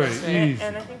 No worry, that's right. easy.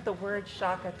 And I think the word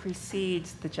shaka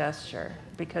precedes the gesture,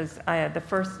 because the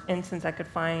first instance I could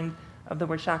find of the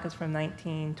word shaka is from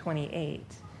 1928.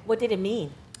 What did it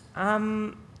mean?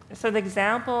 So the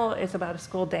example is about a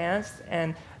school dance,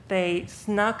 and they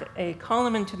snuck a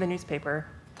column into the newspaper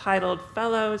titled,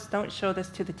 "Fellows, Don't Show This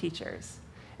to the Teachers."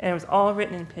 And it was all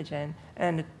written in Pidgin,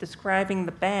 and describing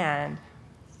the band,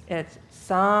 it's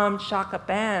some shaka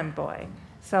band boy.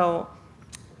 So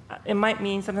it might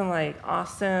mean something like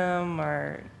awesome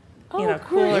or cool or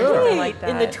something like that.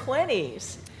 In the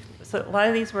 20s. So a lot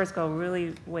of these words go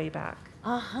really way back.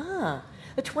 Uh-huh.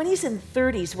 The 20s and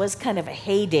 30s was kind of a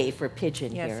heyday for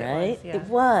Pidgin Yes, here, it right? was, yeah.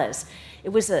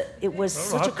 It was. It was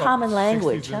such a common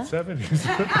language, 60s huh? and 70s.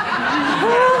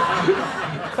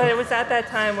 But it was at that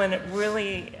time when it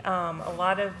really, a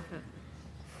lot of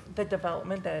the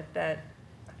development that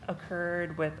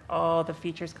occurred with all the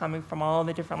features coming from all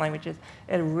the different languages,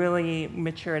 it really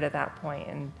matured at that point.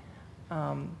 And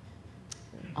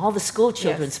All the school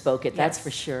children yes, spoke it, that's yes,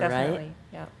 for sure, definitely, right?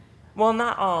 Yeah. Well,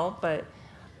 not all, but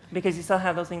because you still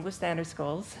have those English standard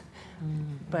schools,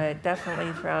 but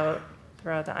definitely throughout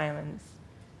the islands.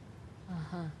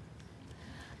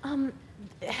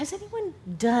 Has anyone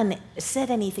said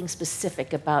anything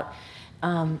specific about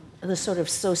the sort of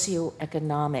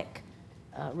socioeconomic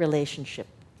relationship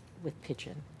with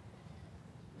Pidgin?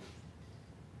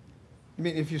 I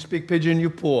mean, if you speak Pidgin, you're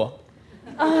poor.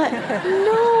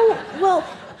 No, well,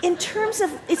 in terms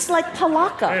of, it's like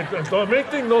palaka. And don't make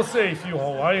things no say if you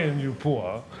Hawaiian, you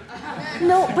poor.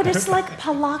 No, but it's like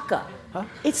palaka.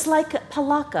 It's like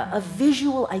palaka, a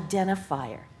visual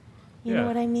identifier. You know Yeah.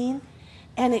 what I mean?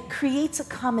 And it creates a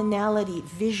commonality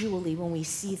visually when we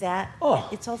see that. Oh.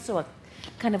 It's also a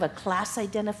kind of a class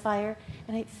identifier.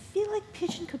 And I feel like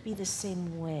Pidgin could be the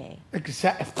same way.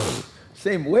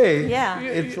 Same way. Yeah.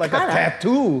 It's like Kinda. a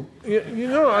tattoo. You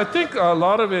know, I think a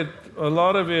lot of it,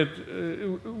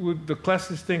 the class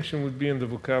distinction would be in the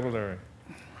vocabulary.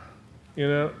 You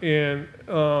know, and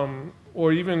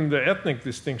or even the ethnic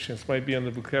distinctions might be in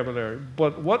the vocabulary.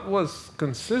 But what was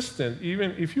consistent,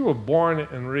 even if you were born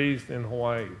and raised in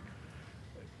Hawaii,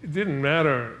 it didn't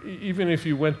matter. Even if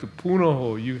you went to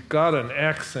Punahou, you got an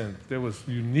accent that was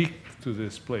unique to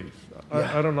this place.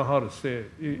 I don't know how to say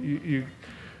it.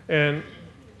 And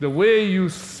the way you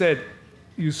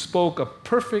spoke a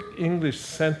perfect English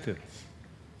sentence,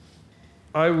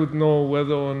 I would know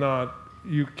whether or not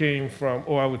you came from,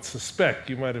 or I would suspect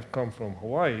you might have come from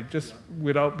Hawaii, just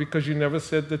because you never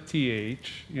said the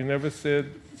TH, you never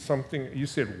said something, you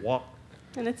said what.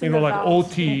 And it's like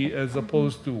OT as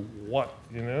opposed to what,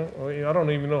 I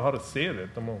don't even know how to say it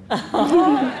at the moment.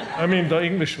 I mean, the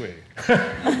English way.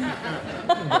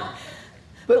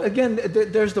 But again,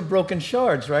 there's the broken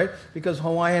shards, right? Because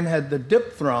Hawaiian had the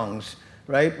diphthongs,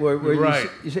 right? Where right.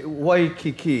 You say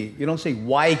Waikiki. You don't say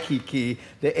Waikiki.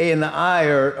 The A and the I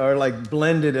are like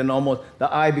blended, and almost the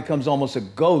I becomes almost a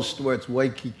ghost, where it's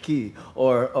Waikiki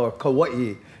or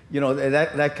Kauai.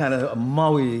 That kind of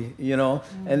Maui.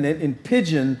 And then in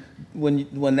Pidgin,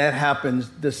 when that happens,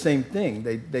 the same thing.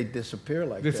 They disappear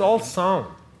like that. It's all sound.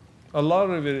 A lot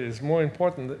of it is more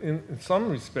important in some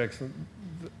respects.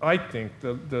 I think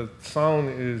the sound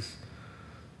is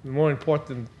more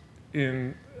important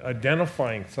in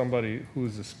identifying somebody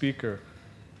who's a speaker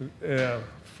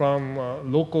from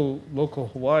local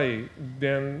Hawaii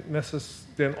than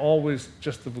always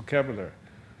just the vocabulary.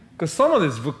 Because some of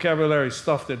this vocabulary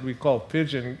stuff that we call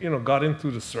Pidgin, got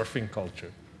into the surfing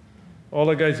culture. All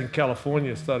the guys in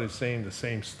California started saying the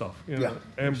same stuff, Yeah.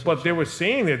 But they were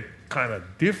saying it kind of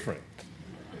different.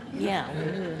 Yeah.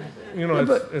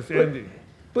 As Andy.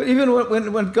 But even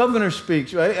when governor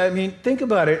speaks, right? I mean, think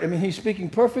about it. I mean, he's speaking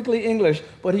perfectly English,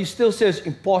 but he still says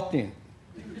important.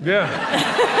 Yeah.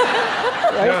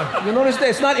 Right? Yeah. You notice that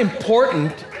it's not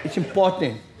important; it's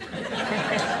important.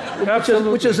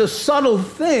 Absolutely. Which is a subtle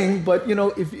thing, but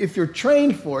if you're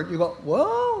trained for it, you go,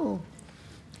 whoa.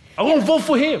 I won't vote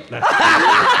for him.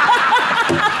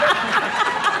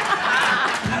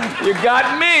 You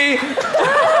got me.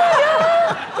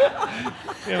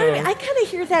 I kind of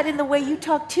hear that in the way you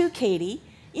talk too, Katie.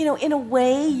 In a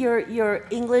way, your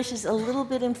English is a little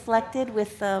bit inflected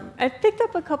with. I picked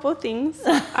up a couple of things.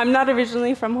 I'm not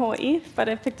originally from Hawaii, but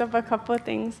I picked up a couple of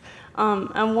things.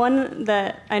 And one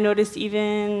that I noticed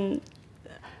even,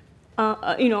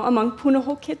 among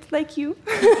Punahou kids like you,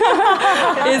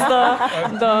 is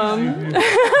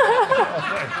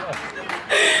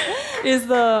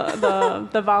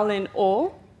the vowel in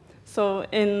O. So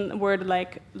in a word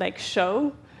like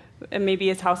show, maybe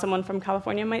it's how someone from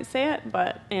California might say it,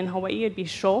 but in Hawaii it'd be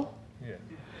sho, Yeah.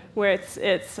 where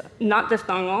it's not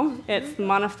diphthongal, it's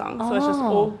monophthong. So it's just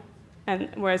O, and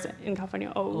whereas in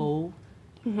California O.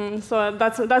 Mm-hmm. So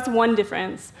that's one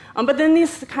difference. But then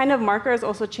these kind of markers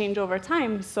also change over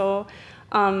time. So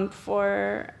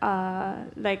for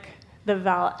like the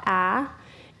vowel a,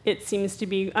 it seems to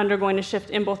be undergoing a shift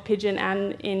in both Pidgin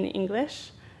and in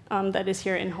English. That is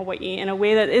here in Hawaii in a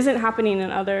way that isn't happening in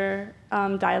other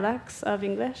dialects of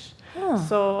English. Oh.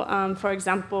 So, for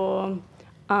example,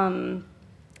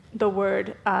 the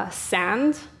word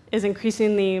sand is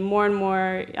increasingly more and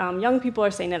more young people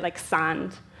are saying it like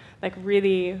sand, like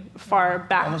really far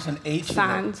back. Almost an H.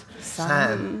 Sand.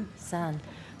 Sand.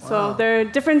 So there are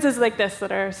differences like this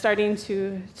that are starting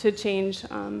to change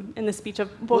in the speech of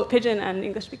both Pidgin and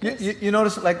English speakers. You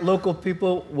notice like local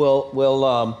people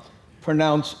will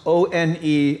pronounce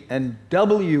O-N-E and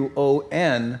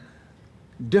W-O-N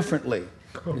differently.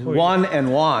 Wan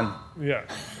and wan. Yeah.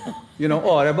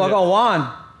 They're about wan.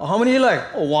 How many you like?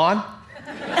 Oh, wan.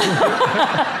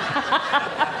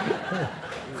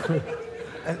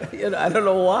 I don't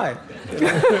know why.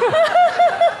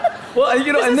 Well,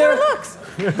 and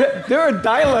there are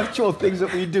dialectual things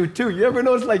that we do too. You ever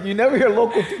notice, like, you never hear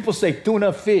local people say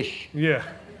tuna fish. Yeah.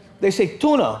 They say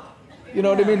tuna. You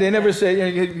know what I mean? They never say,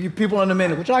 you people on the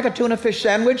menu, would you like a tuna fish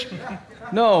sandwich?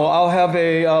 No, I'll have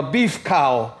a beef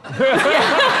cow.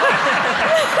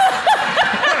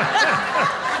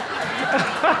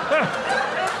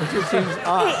 It just seems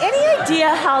odd. Hey, any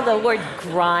idea how the word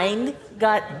grind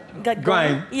got Grind.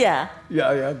 going? Yeah.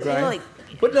 Yeah, grind.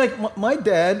 But like my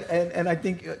dad, and I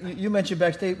think you mentioned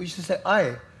backstage, we used to say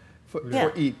I for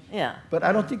eat. Yeah. But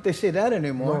I don't think they say that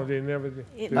anymore. No, they never do.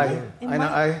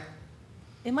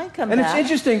 It might come and back. it's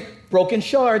interesting, broken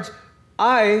shards,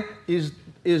 I is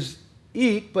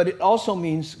eat, but it also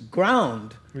means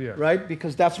ground, right?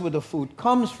 Because that's where the food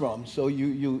comes from. So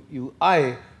you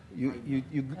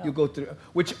go through,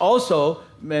 which also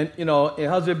meant, hey,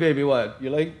 how's it, baby? What?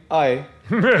 You like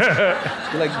you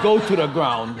like go to the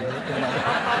ground.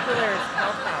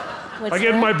 I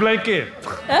get my blanket.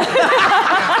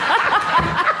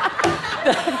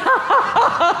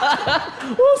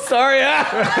 Oh, sorry.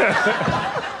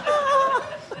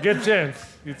 Good chance,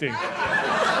 you think?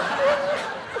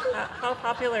 How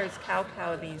popular is cow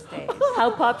these days? How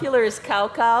popular is cow?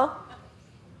 How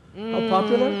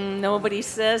popular? Nobody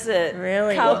says it.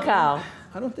 Really? Cow.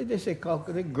 I don't think they say cow.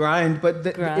 They grind, but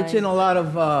Grind. it's in a lot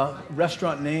of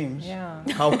restaurant names. Yeah.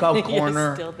 Cow Corner.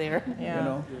 Yes, still there. Yeah. You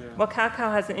know? Well,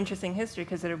 cow has an interesting history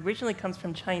because it originally comes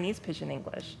from Chinese Pidgin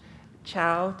English.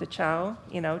 Chow to chow,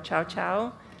 chow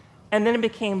chow. And then it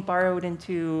became borrowed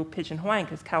into Pidgin Hawaiian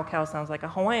because cow sounds like a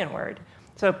Hawaiian word.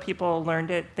 So people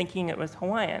learned it thinking it was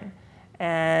Hawaiian.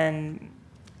 And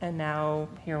now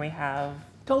here we have...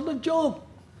 Tell the joke.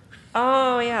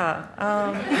 Oh, yeah.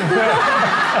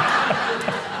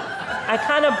 I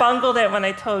kind of bungled it when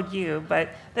I told you, but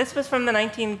this was from the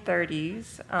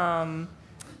 1930s.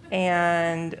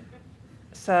 And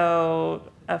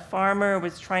so a farmer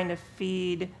was trying to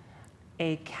feed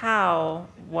a cow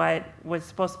what was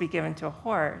supposed to be given to a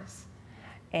horse.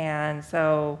 And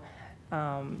so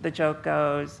the joke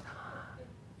goes,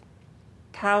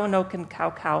 cow no can cow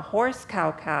cow, horse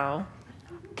cow cow,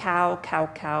 cow cow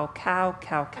cow, cow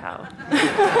cow cow.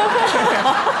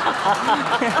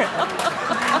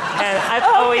 And I've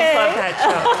always loved that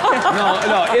joke.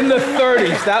 No, in the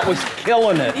 30s, that was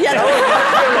killing it. Yeah.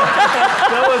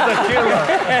 That was the killer.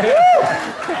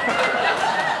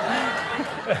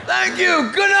 Thank you.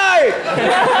 Good night.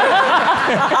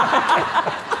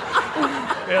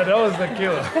 Yeah, that was the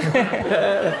killer.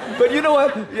 But you know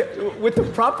what? With the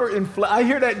proper I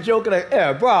hear that joke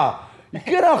and bro, you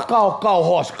get a cow,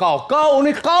 horse, cow,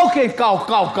 only cow can cow.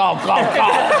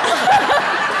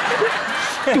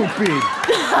 Stupid.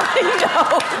 I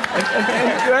know.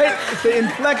 And, right? It's the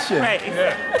inflection. Right,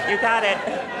 you got it.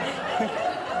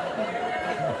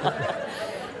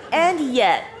 And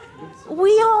yet,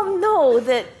 we all know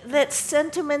that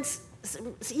sentiments,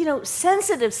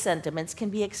 sensitive sentiments can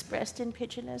be expressed in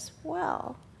Pidgin as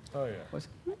well. Oh, yeah.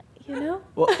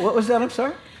 What was that? I'm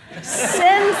sorry?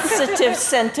 Sensitive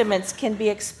sentiments can be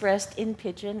expressed in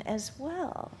Pidgin as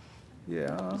well.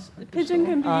 Yeah. Pidgin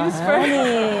can be used for...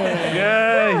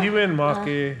 Yeah, he went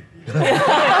Maki.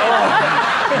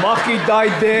 Maki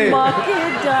died dead.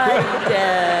 Maki died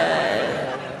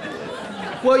dead.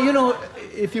 Well,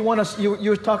 if you want to, you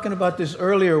were talking about this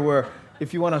earlier, where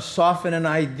if you want to soften an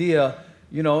idea,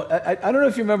 I don't know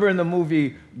if you remember in the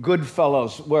movie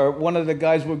Goodfellas, where one of the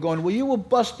guys were going, well, you were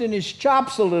busting his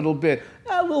chops a little bit.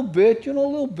 A little bit, a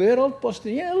little bit. I was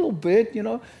busting, a little bit,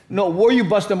 No, were you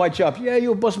busting my chops? Yeah, you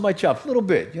were busting my chops. A little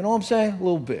bit, you know what I'm saying? A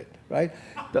little bit, right?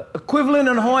 The equivalent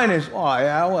in Hawaiian is, oh,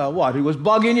 yeah, well, what? He was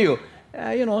bugging you.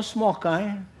 Yeah, small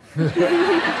kind.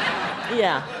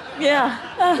 Yeah.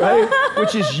 Right?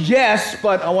 Which is yes,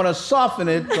 but I want to soften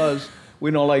it because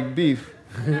we don't like beef.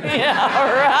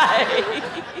 Yeah,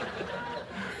 right.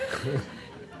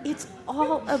 It's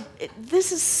all,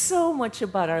 this is so much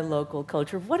about our local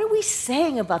culture. What are we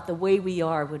saying about the way we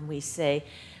are when we say,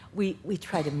 we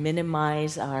try to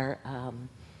minimize our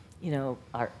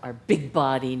big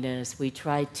bodiness. We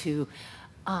try to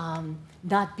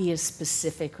not be as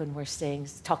specific when we're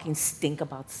talking stink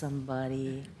about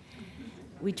somebody.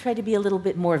 We try to be a little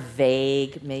bit more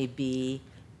vague, maybe,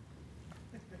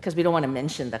 because we don't want to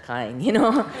mention the kind,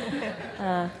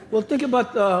 Well, think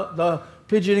about the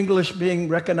Pidgin English being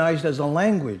recognized as a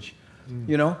language,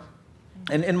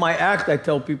 And in my act, I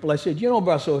tell people, I said,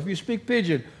 Brasso, if you speak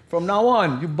Pidgin, from now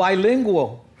on, you're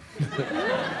bilingual.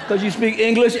 Because you speak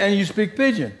English and you speak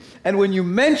Pidgin. And when you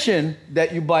mention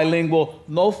that you're bilingual,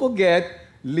 don't forget,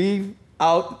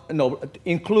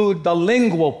 include the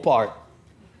lingual part.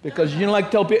 Because you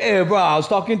tell people, hey, bro, I was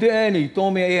talking to Andy. He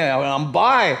told me, yeah, I'm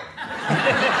bi.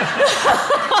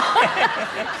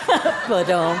 But,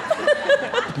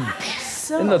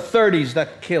 in the 30s,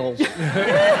 that kills.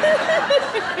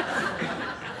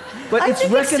 But it's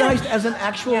recognized as an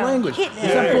actual language. Does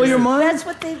that blow your mind? That's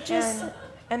what they've just said.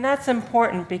 And that's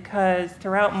important because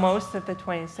throughout most of the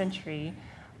 20th century,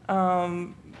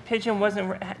 Pidgin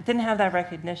didn't have that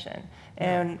recognition.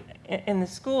 And in the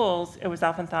schools, it was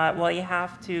often thought, well, you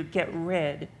have to get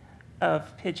rid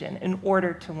of Pidgin in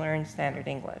order to learn standard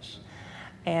English.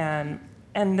 And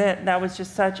that was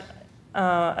just such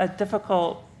a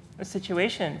difficult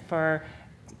situation for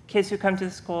kids who come to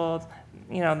the schools.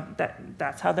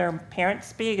 That's how their parents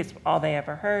speak. It's all they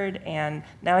ever heard. And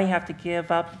now you have to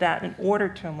give up that in order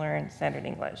to learn standard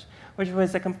English, which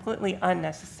was a completely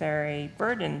unnecessary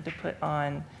burden to put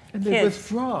on and kids. They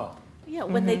withdraw. Yeah,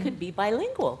 when they could be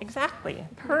bilingual. Exactly.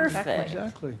 Perfect.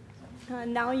 Exactly.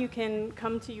 Now you can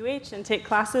come to UH and take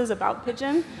classes about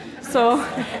Pidgin. So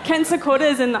Ken Sakota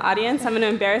is in the audience. I'm going to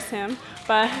embarrass him,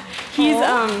 but he's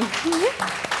a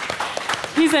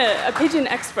Pidgin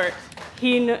expert.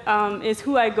 He is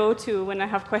who I go to when I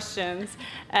have questions,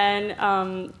 and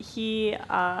he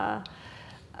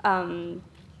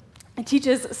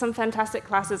teaches some fantastic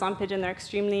classes on Pidgin. They're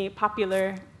extremely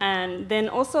popular. And then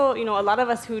also, a lot of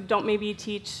us who don't maybe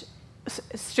teach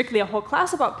strictly a whole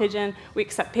class about Pidgin, we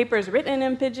accept papers written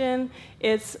in Pidgin.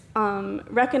 It's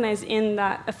recognized in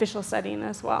that official setting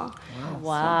as well.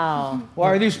 Wow.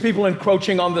 Why are these people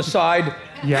encroaching on the side?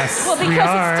 Yes, Well, because we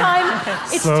are.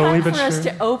 it's Slowly time but for us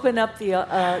surely. to open up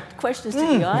the questions to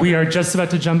the audience. We are just about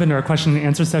to jump into our question and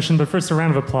answer session, but first a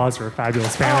round of applause for our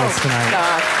fabulous panelists tonight.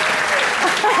 Gosh.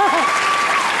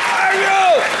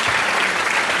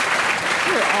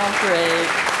 You're all great.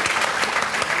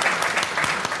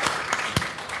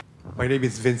 My name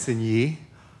is Vincent Yee.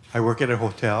 I work at a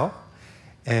hotel,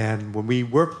 and when we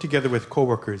work together with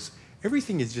coworkers,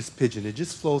 everything is just Pidgin. It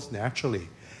just flows naturally.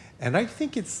 And I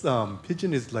think it's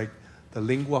Pidgin is like the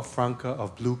lingua franca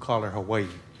of blue-collar Hawaii.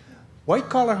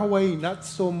 White-collar Hawaii, not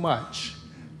so much,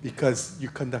 because you're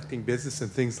conducting business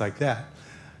and things like that.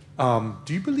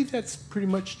 Do you believe that's pretty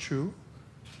much true?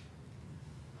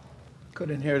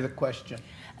 Couldn't hear the question.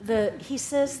 He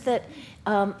says that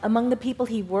among the people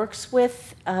he works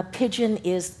with, Pidgin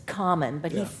is common,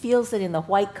 but he feels that in the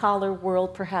white-collar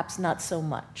world, perhaps not so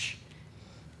much.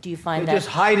 Do you find They that? just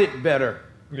hide it better.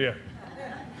 Yeah.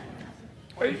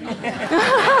 I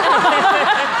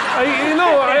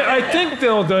think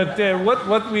though that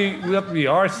what we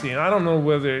are seeing, I don't know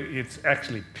whether it's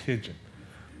actually Pidgin,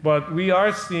 but we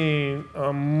are seeing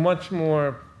much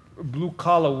more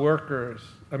blue-collar workers,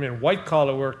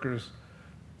 white-collar workers,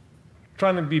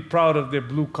 trying to be proud of their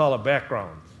blue-collar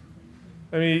backgrounds.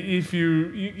 If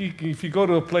you go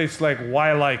to a place like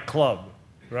Waiheʻe Club,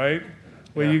 right,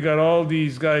 where you got all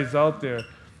these guys out there,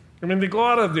 they go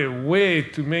out of their way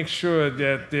to make sure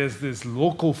that there's this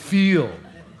local feel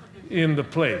in the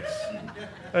place.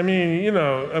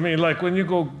 Like when you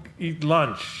go eat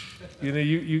lunch,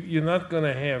 you're not going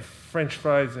to have French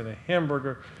fries and a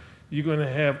hamburger. You're going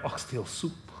to have oxtail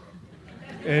soup.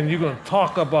 And you're going to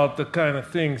talk about the kind of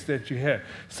things that you have.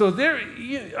 So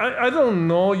I don't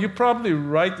know. You're probably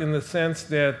right in the sense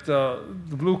that the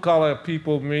blue-collar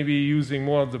people may be using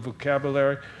more of the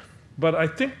vocabulary. But I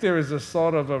think there is a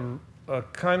sort of a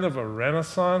kind of a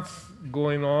renaissance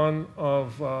going on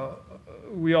of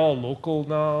we all local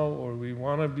now, or we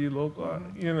want to be local,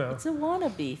 It's a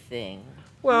wannabe thing.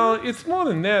 Well, it's more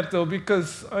than that, though,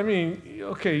 because,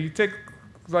 you take,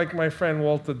 like, my friend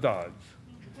Walter Dodge.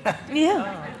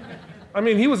 Yeah.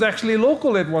 He was actually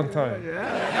local at one time. Yeah.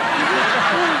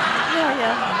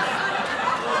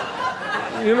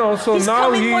 So He's now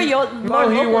coming more he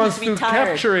local, wants he's to retired.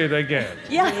 capture it again.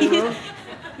 Yeah.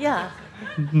 Yeah.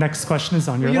 Next question is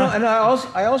on your left. And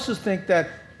I also think that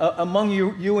among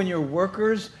you and your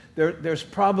workers, there's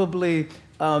probably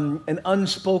an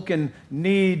unspoken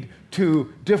need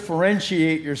to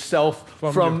differentiate yourself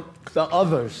from the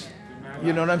others.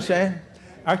 You know what I'm saying?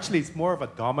 Actually, it's more of a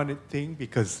dominant thing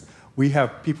because we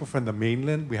have people from the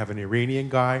mainland. We have an Iranian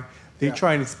guy. They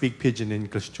try and speak Pidgin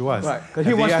English to us. Right, because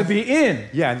he wants to be in.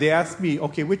 Yeah, and they asked me,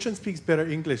 okay, which one speaks better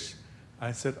English?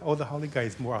 I said, the Hale guy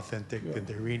is more authentic than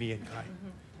the Iranian guy.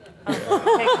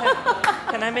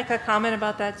 Can I make a comment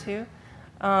about that too?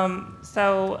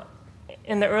 So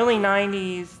in the early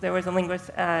 90s, there was a linguist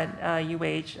at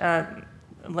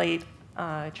late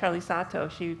Charlie Sato.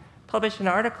 She published an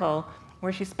article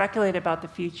where she speculated about the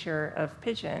future of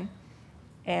Pidgin.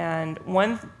 And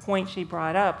one point she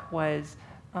brought up was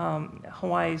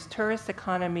Hawaii's tourist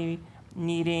economy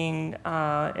needing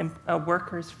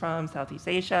workers from Southeast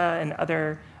Asia and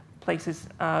other places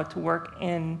to work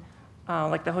in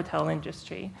like the hotel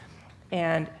industry.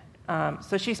 And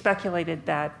so she speculated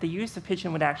that the use of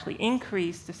Pidgin would actually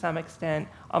increase to some extent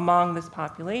among this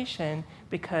population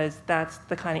because that's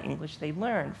the kind of English they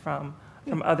learn from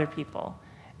other people.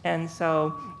 And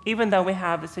so even though we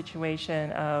have the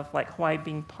situation of like Hawaii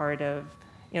being part of,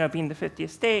 being the 50th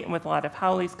state and with a lot of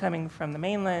haoles coming from the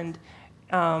mainland,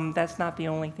 that's not the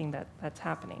only thing that's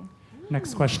happening.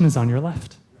 Next question is on your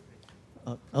left.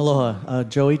 Aloha,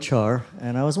 Joey Char,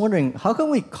 and I was wondering, how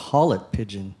can we call it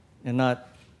Pidgin and not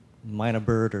mina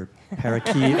bird or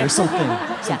parakeet or something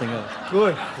else?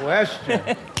 Good question.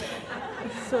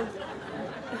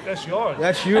 That's yours.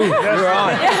 That's you. You're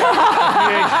on.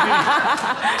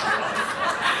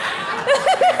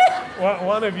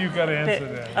 One of you got to answer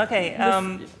that. Okay,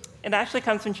 it actually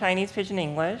comes from Chinese Pidgin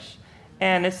English,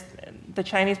 and it's the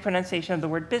Chinese pronunciation of the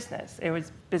word business. It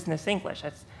was business English.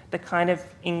 That's the kind of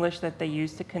English that they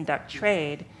used to conduct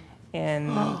trade in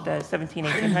the 1800s.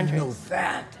 I didn't know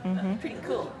that. Pretty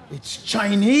cool. It's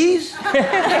Chinese?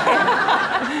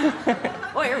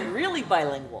 Boy, you're really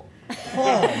bilingual.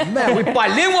 Oh, man, we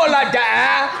bilingual like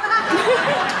that.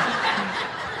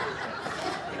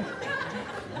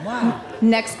 Wow.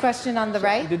 Next question on the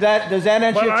right. Does that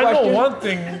answer But your I question? know one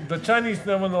thing, the Chinese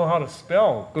never know how to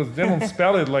spell, because they don't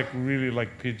spell it like really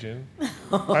like pidgin.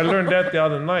 I learned that the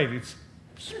other night. It's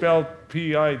spelled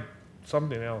P-I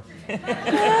something else.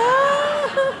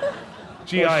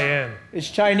 G-I-N. It's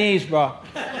Chinese, bro.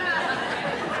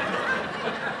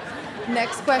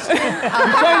 Next question.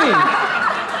 Chinese.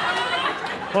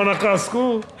 Honaka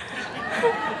school.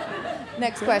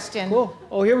 Next question. Cool.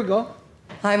 Oh, here we go.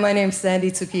 Hi, my name's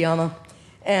Sandy Tsukiyama,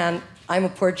 and I'm a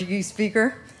Portuguese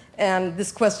speaker. And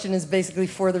this question is basically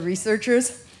for the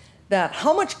researchers, that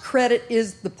how much credit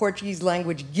is the Portuguese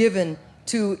language given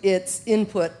to its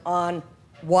input on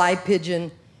why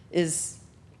pidgin is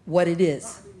what it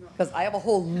is? Because I have a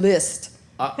whole list.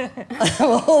 I have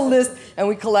a whole list, and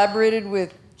we collaborated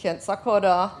with Kent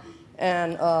Sakoda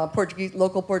and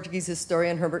local Portuguese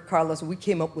historian Herbert Carlos. We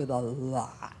came up with a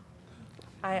lot.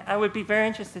 I would be very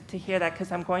interested to hear that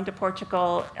because I'm going to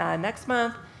Portugal next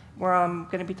month where I'm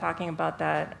going to be talking about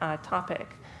that topic.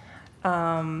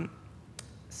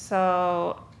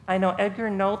 So I know Edgar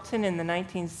Knowlton in the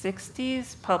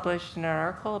 1960s published an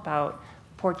article about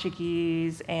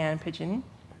Portuguese and pidgin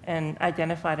and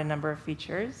identified a number of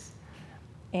features.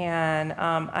 And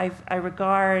I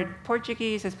regard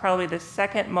Portuguese as probably the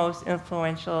second most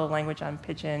influential language on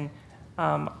pidgin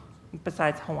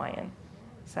besides Hawaiian.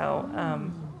 So,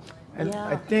 And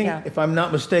I think, if I'm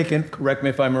not mistaken, correct me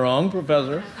if I'm wrong,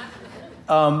 Professor,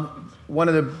 one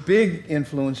of the big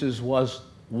influences was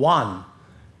one.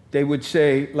 They would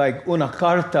say, like, una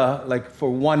carta, like for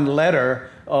one letter,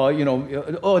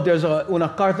 there's una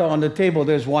carta on the table,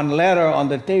 there's one letter on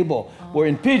the table. Where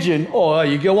in pidgin,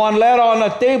 you get one letter on the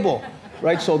table,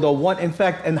 right? So the one, in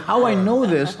fact, and how I know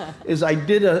this is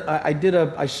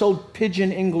I sold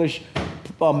pidgin English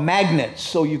magnets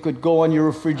so you could go on your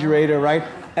refrigerator, right?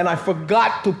 And I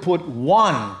forgot to put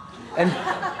one. And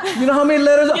you know how many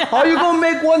letters? How you gonna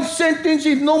make one sentence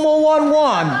if no more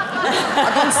one?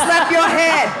 I'm gonna slap your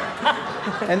head.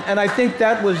 And I think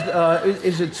that was,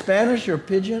 is it Spanish or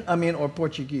pidgin? I mean, or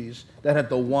Portuguese that had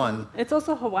the one. It's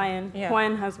also Hawaiian. Yeah.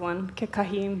 Hawaiian has one.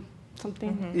 Kekahim,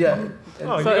 something. Mm-hmm. Yeah.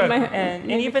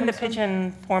 And even the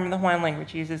pidgin form of the Hawaiian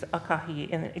language uses akahi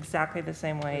in exactly the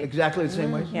same way. Exactly the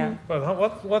same way? Yeah.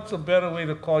 But what's a better way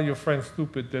to call your friend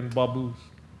stupid than baboos?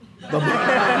 Well,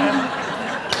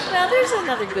 there's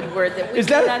another good word that we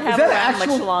cannot have around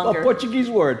much longer. A Portuguese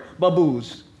word,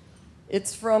 baboos?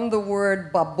 It's from the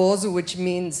word baboso, which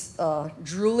means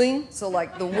drooling. So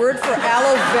like the word for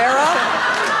aloe vera,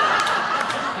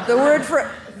 the word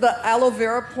for the aloe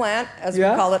vera plant, as we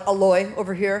call it, aloe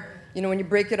over here, when you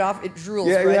break it off, it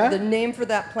drools, right? Yeah. The name for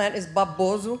that plant is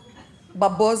babosa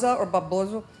or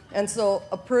baboso. And so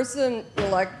a person,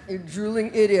 you're drooling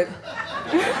idiot,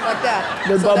 like that.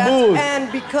 The baboon.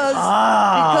 And because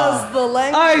the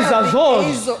language of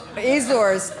the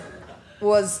Azores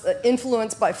was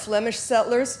influenced by Flemish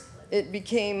settlers, it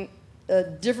became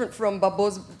different from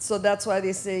baboso. So that's why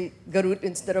they say garut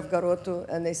instead of garoto,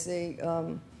 and they say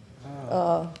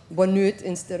bonne nuit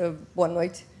instead of bonne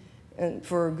noite, and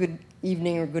for good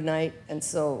evening or good night. And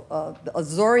so the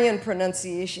Azorean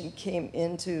pronunciation came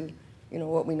into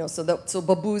what we know. So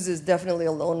baboos is definitely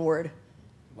a loan word.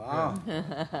 Wow.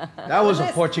 That was a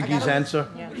Portuguese answer.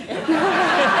 Yeah.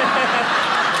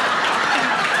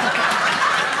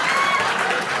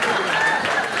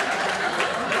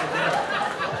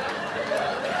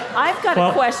 I've got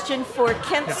a question for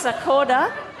Kent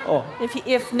Sakoda,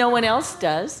 if no one else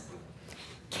does.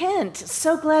 Kent,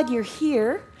 so glad you're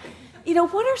here.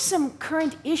 What are some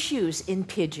current issues in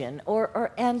pidgin,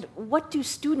 and what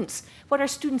are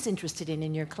students interested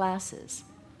in your classes?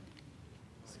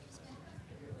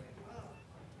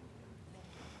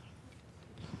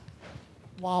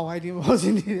 Wow, I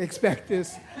wasn't expect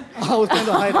this. I was going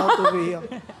to hide out over here.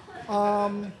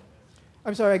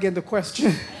 I'm sorry, again, the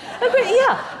question.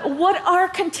 What are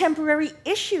contemporary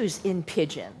issues in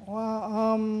pidgin?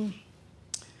 Well,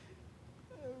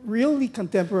 really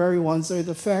contemporary ones are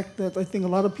the fact that I think a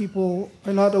lot of people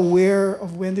are not aware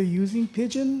of when they're using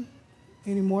pidgin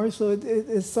anymore. So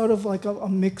it's sort of like a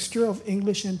mixture of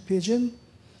English and pidgin,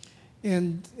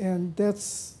 and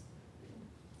it's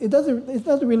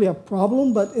not really a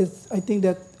problem, but I think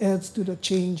that adds to the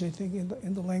change, I think,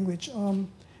 in the language.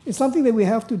 It's something that we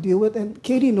have to deal with, and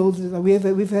Katie knows that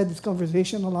we've had this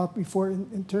conversation a lot before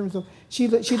in terms of she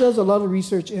does a lot of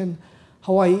research in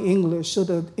Hawaii English, so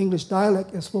the English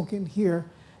dialect is spoken here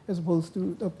as opposed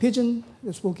to the pidgin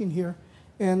that's spoken here.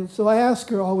 And so I ask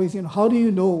her always, how do you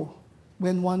know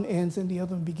when one ends and the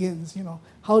other begins?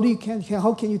 How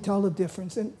can you tell the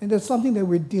difference? And that's something that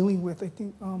we're dealing with, I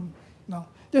think, now.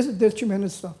 There's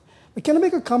tremendous stuff. But can I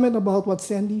make a comment about what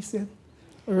Sandy said?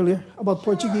 earlier about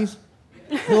Portuguese.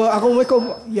 So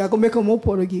ako mo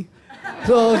Portuguese.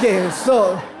 So okay,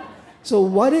 so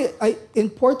what in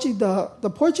Portuguese, the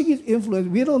Portuguese influence,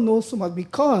 we don't know so much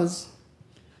because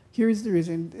here's the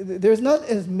reason. There's not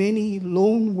as many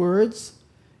loan words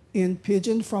in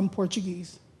Pidgin from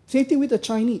Portuguese. Same thing with the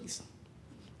Chinese.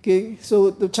 Okay,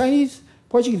 so the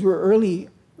Portuguese were early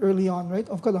on, right?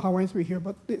 Of course, the Hawaiians were here,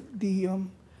 but the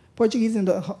Portuguese and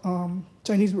the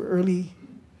Chinese were early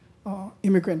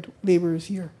immigrant laborers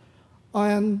here.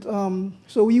 And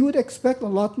so we would expect a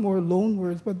lot more loan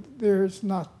words, but there's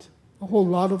not a whole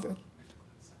lot of it.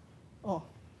 Oh,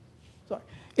 sorry.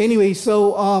 Anyway,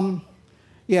 so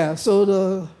so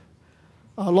the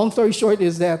long story short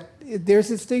is that there's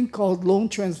this thing called loan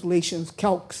translations,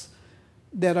 calcs,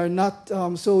 that are not,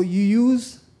 so you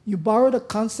borrow the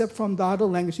concept from the other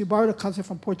language, you borrow the concept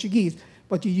from Portuguese,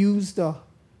 but you use the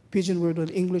Pidgin word or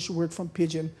the English word from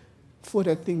Pidgin for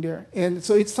that thing there. And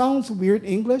so it sounds weird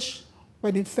English,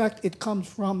 but in fact it comes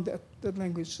from that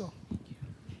language. So.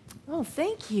 Oh,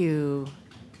 thank you.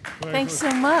 Thanks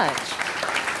so much.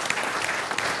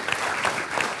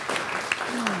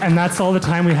 And that's all the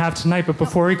time we have tonight. But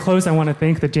before we close, I want to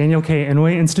thank the Daniel K.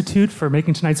 Inouye Institute for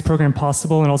making tonight's program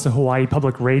possible, and also Hawaii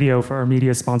Public Radio for our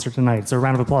media sponsor tonight. So a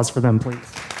round of applause for them, please.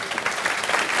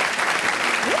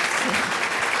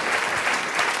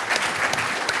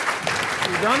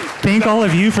 Thank all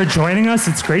of you for joining us.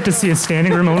 It's great to see a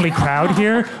standing room only crowd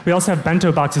here. We also have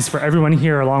bento boxes for everyone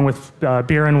here, along with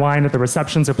beer and wine at the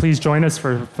reception. So please join us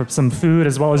for some food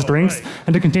as well as drinks.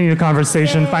 And to continue the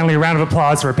conversation, finally a round of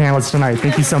applause for our panelists tonight.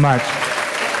 Thank you so much.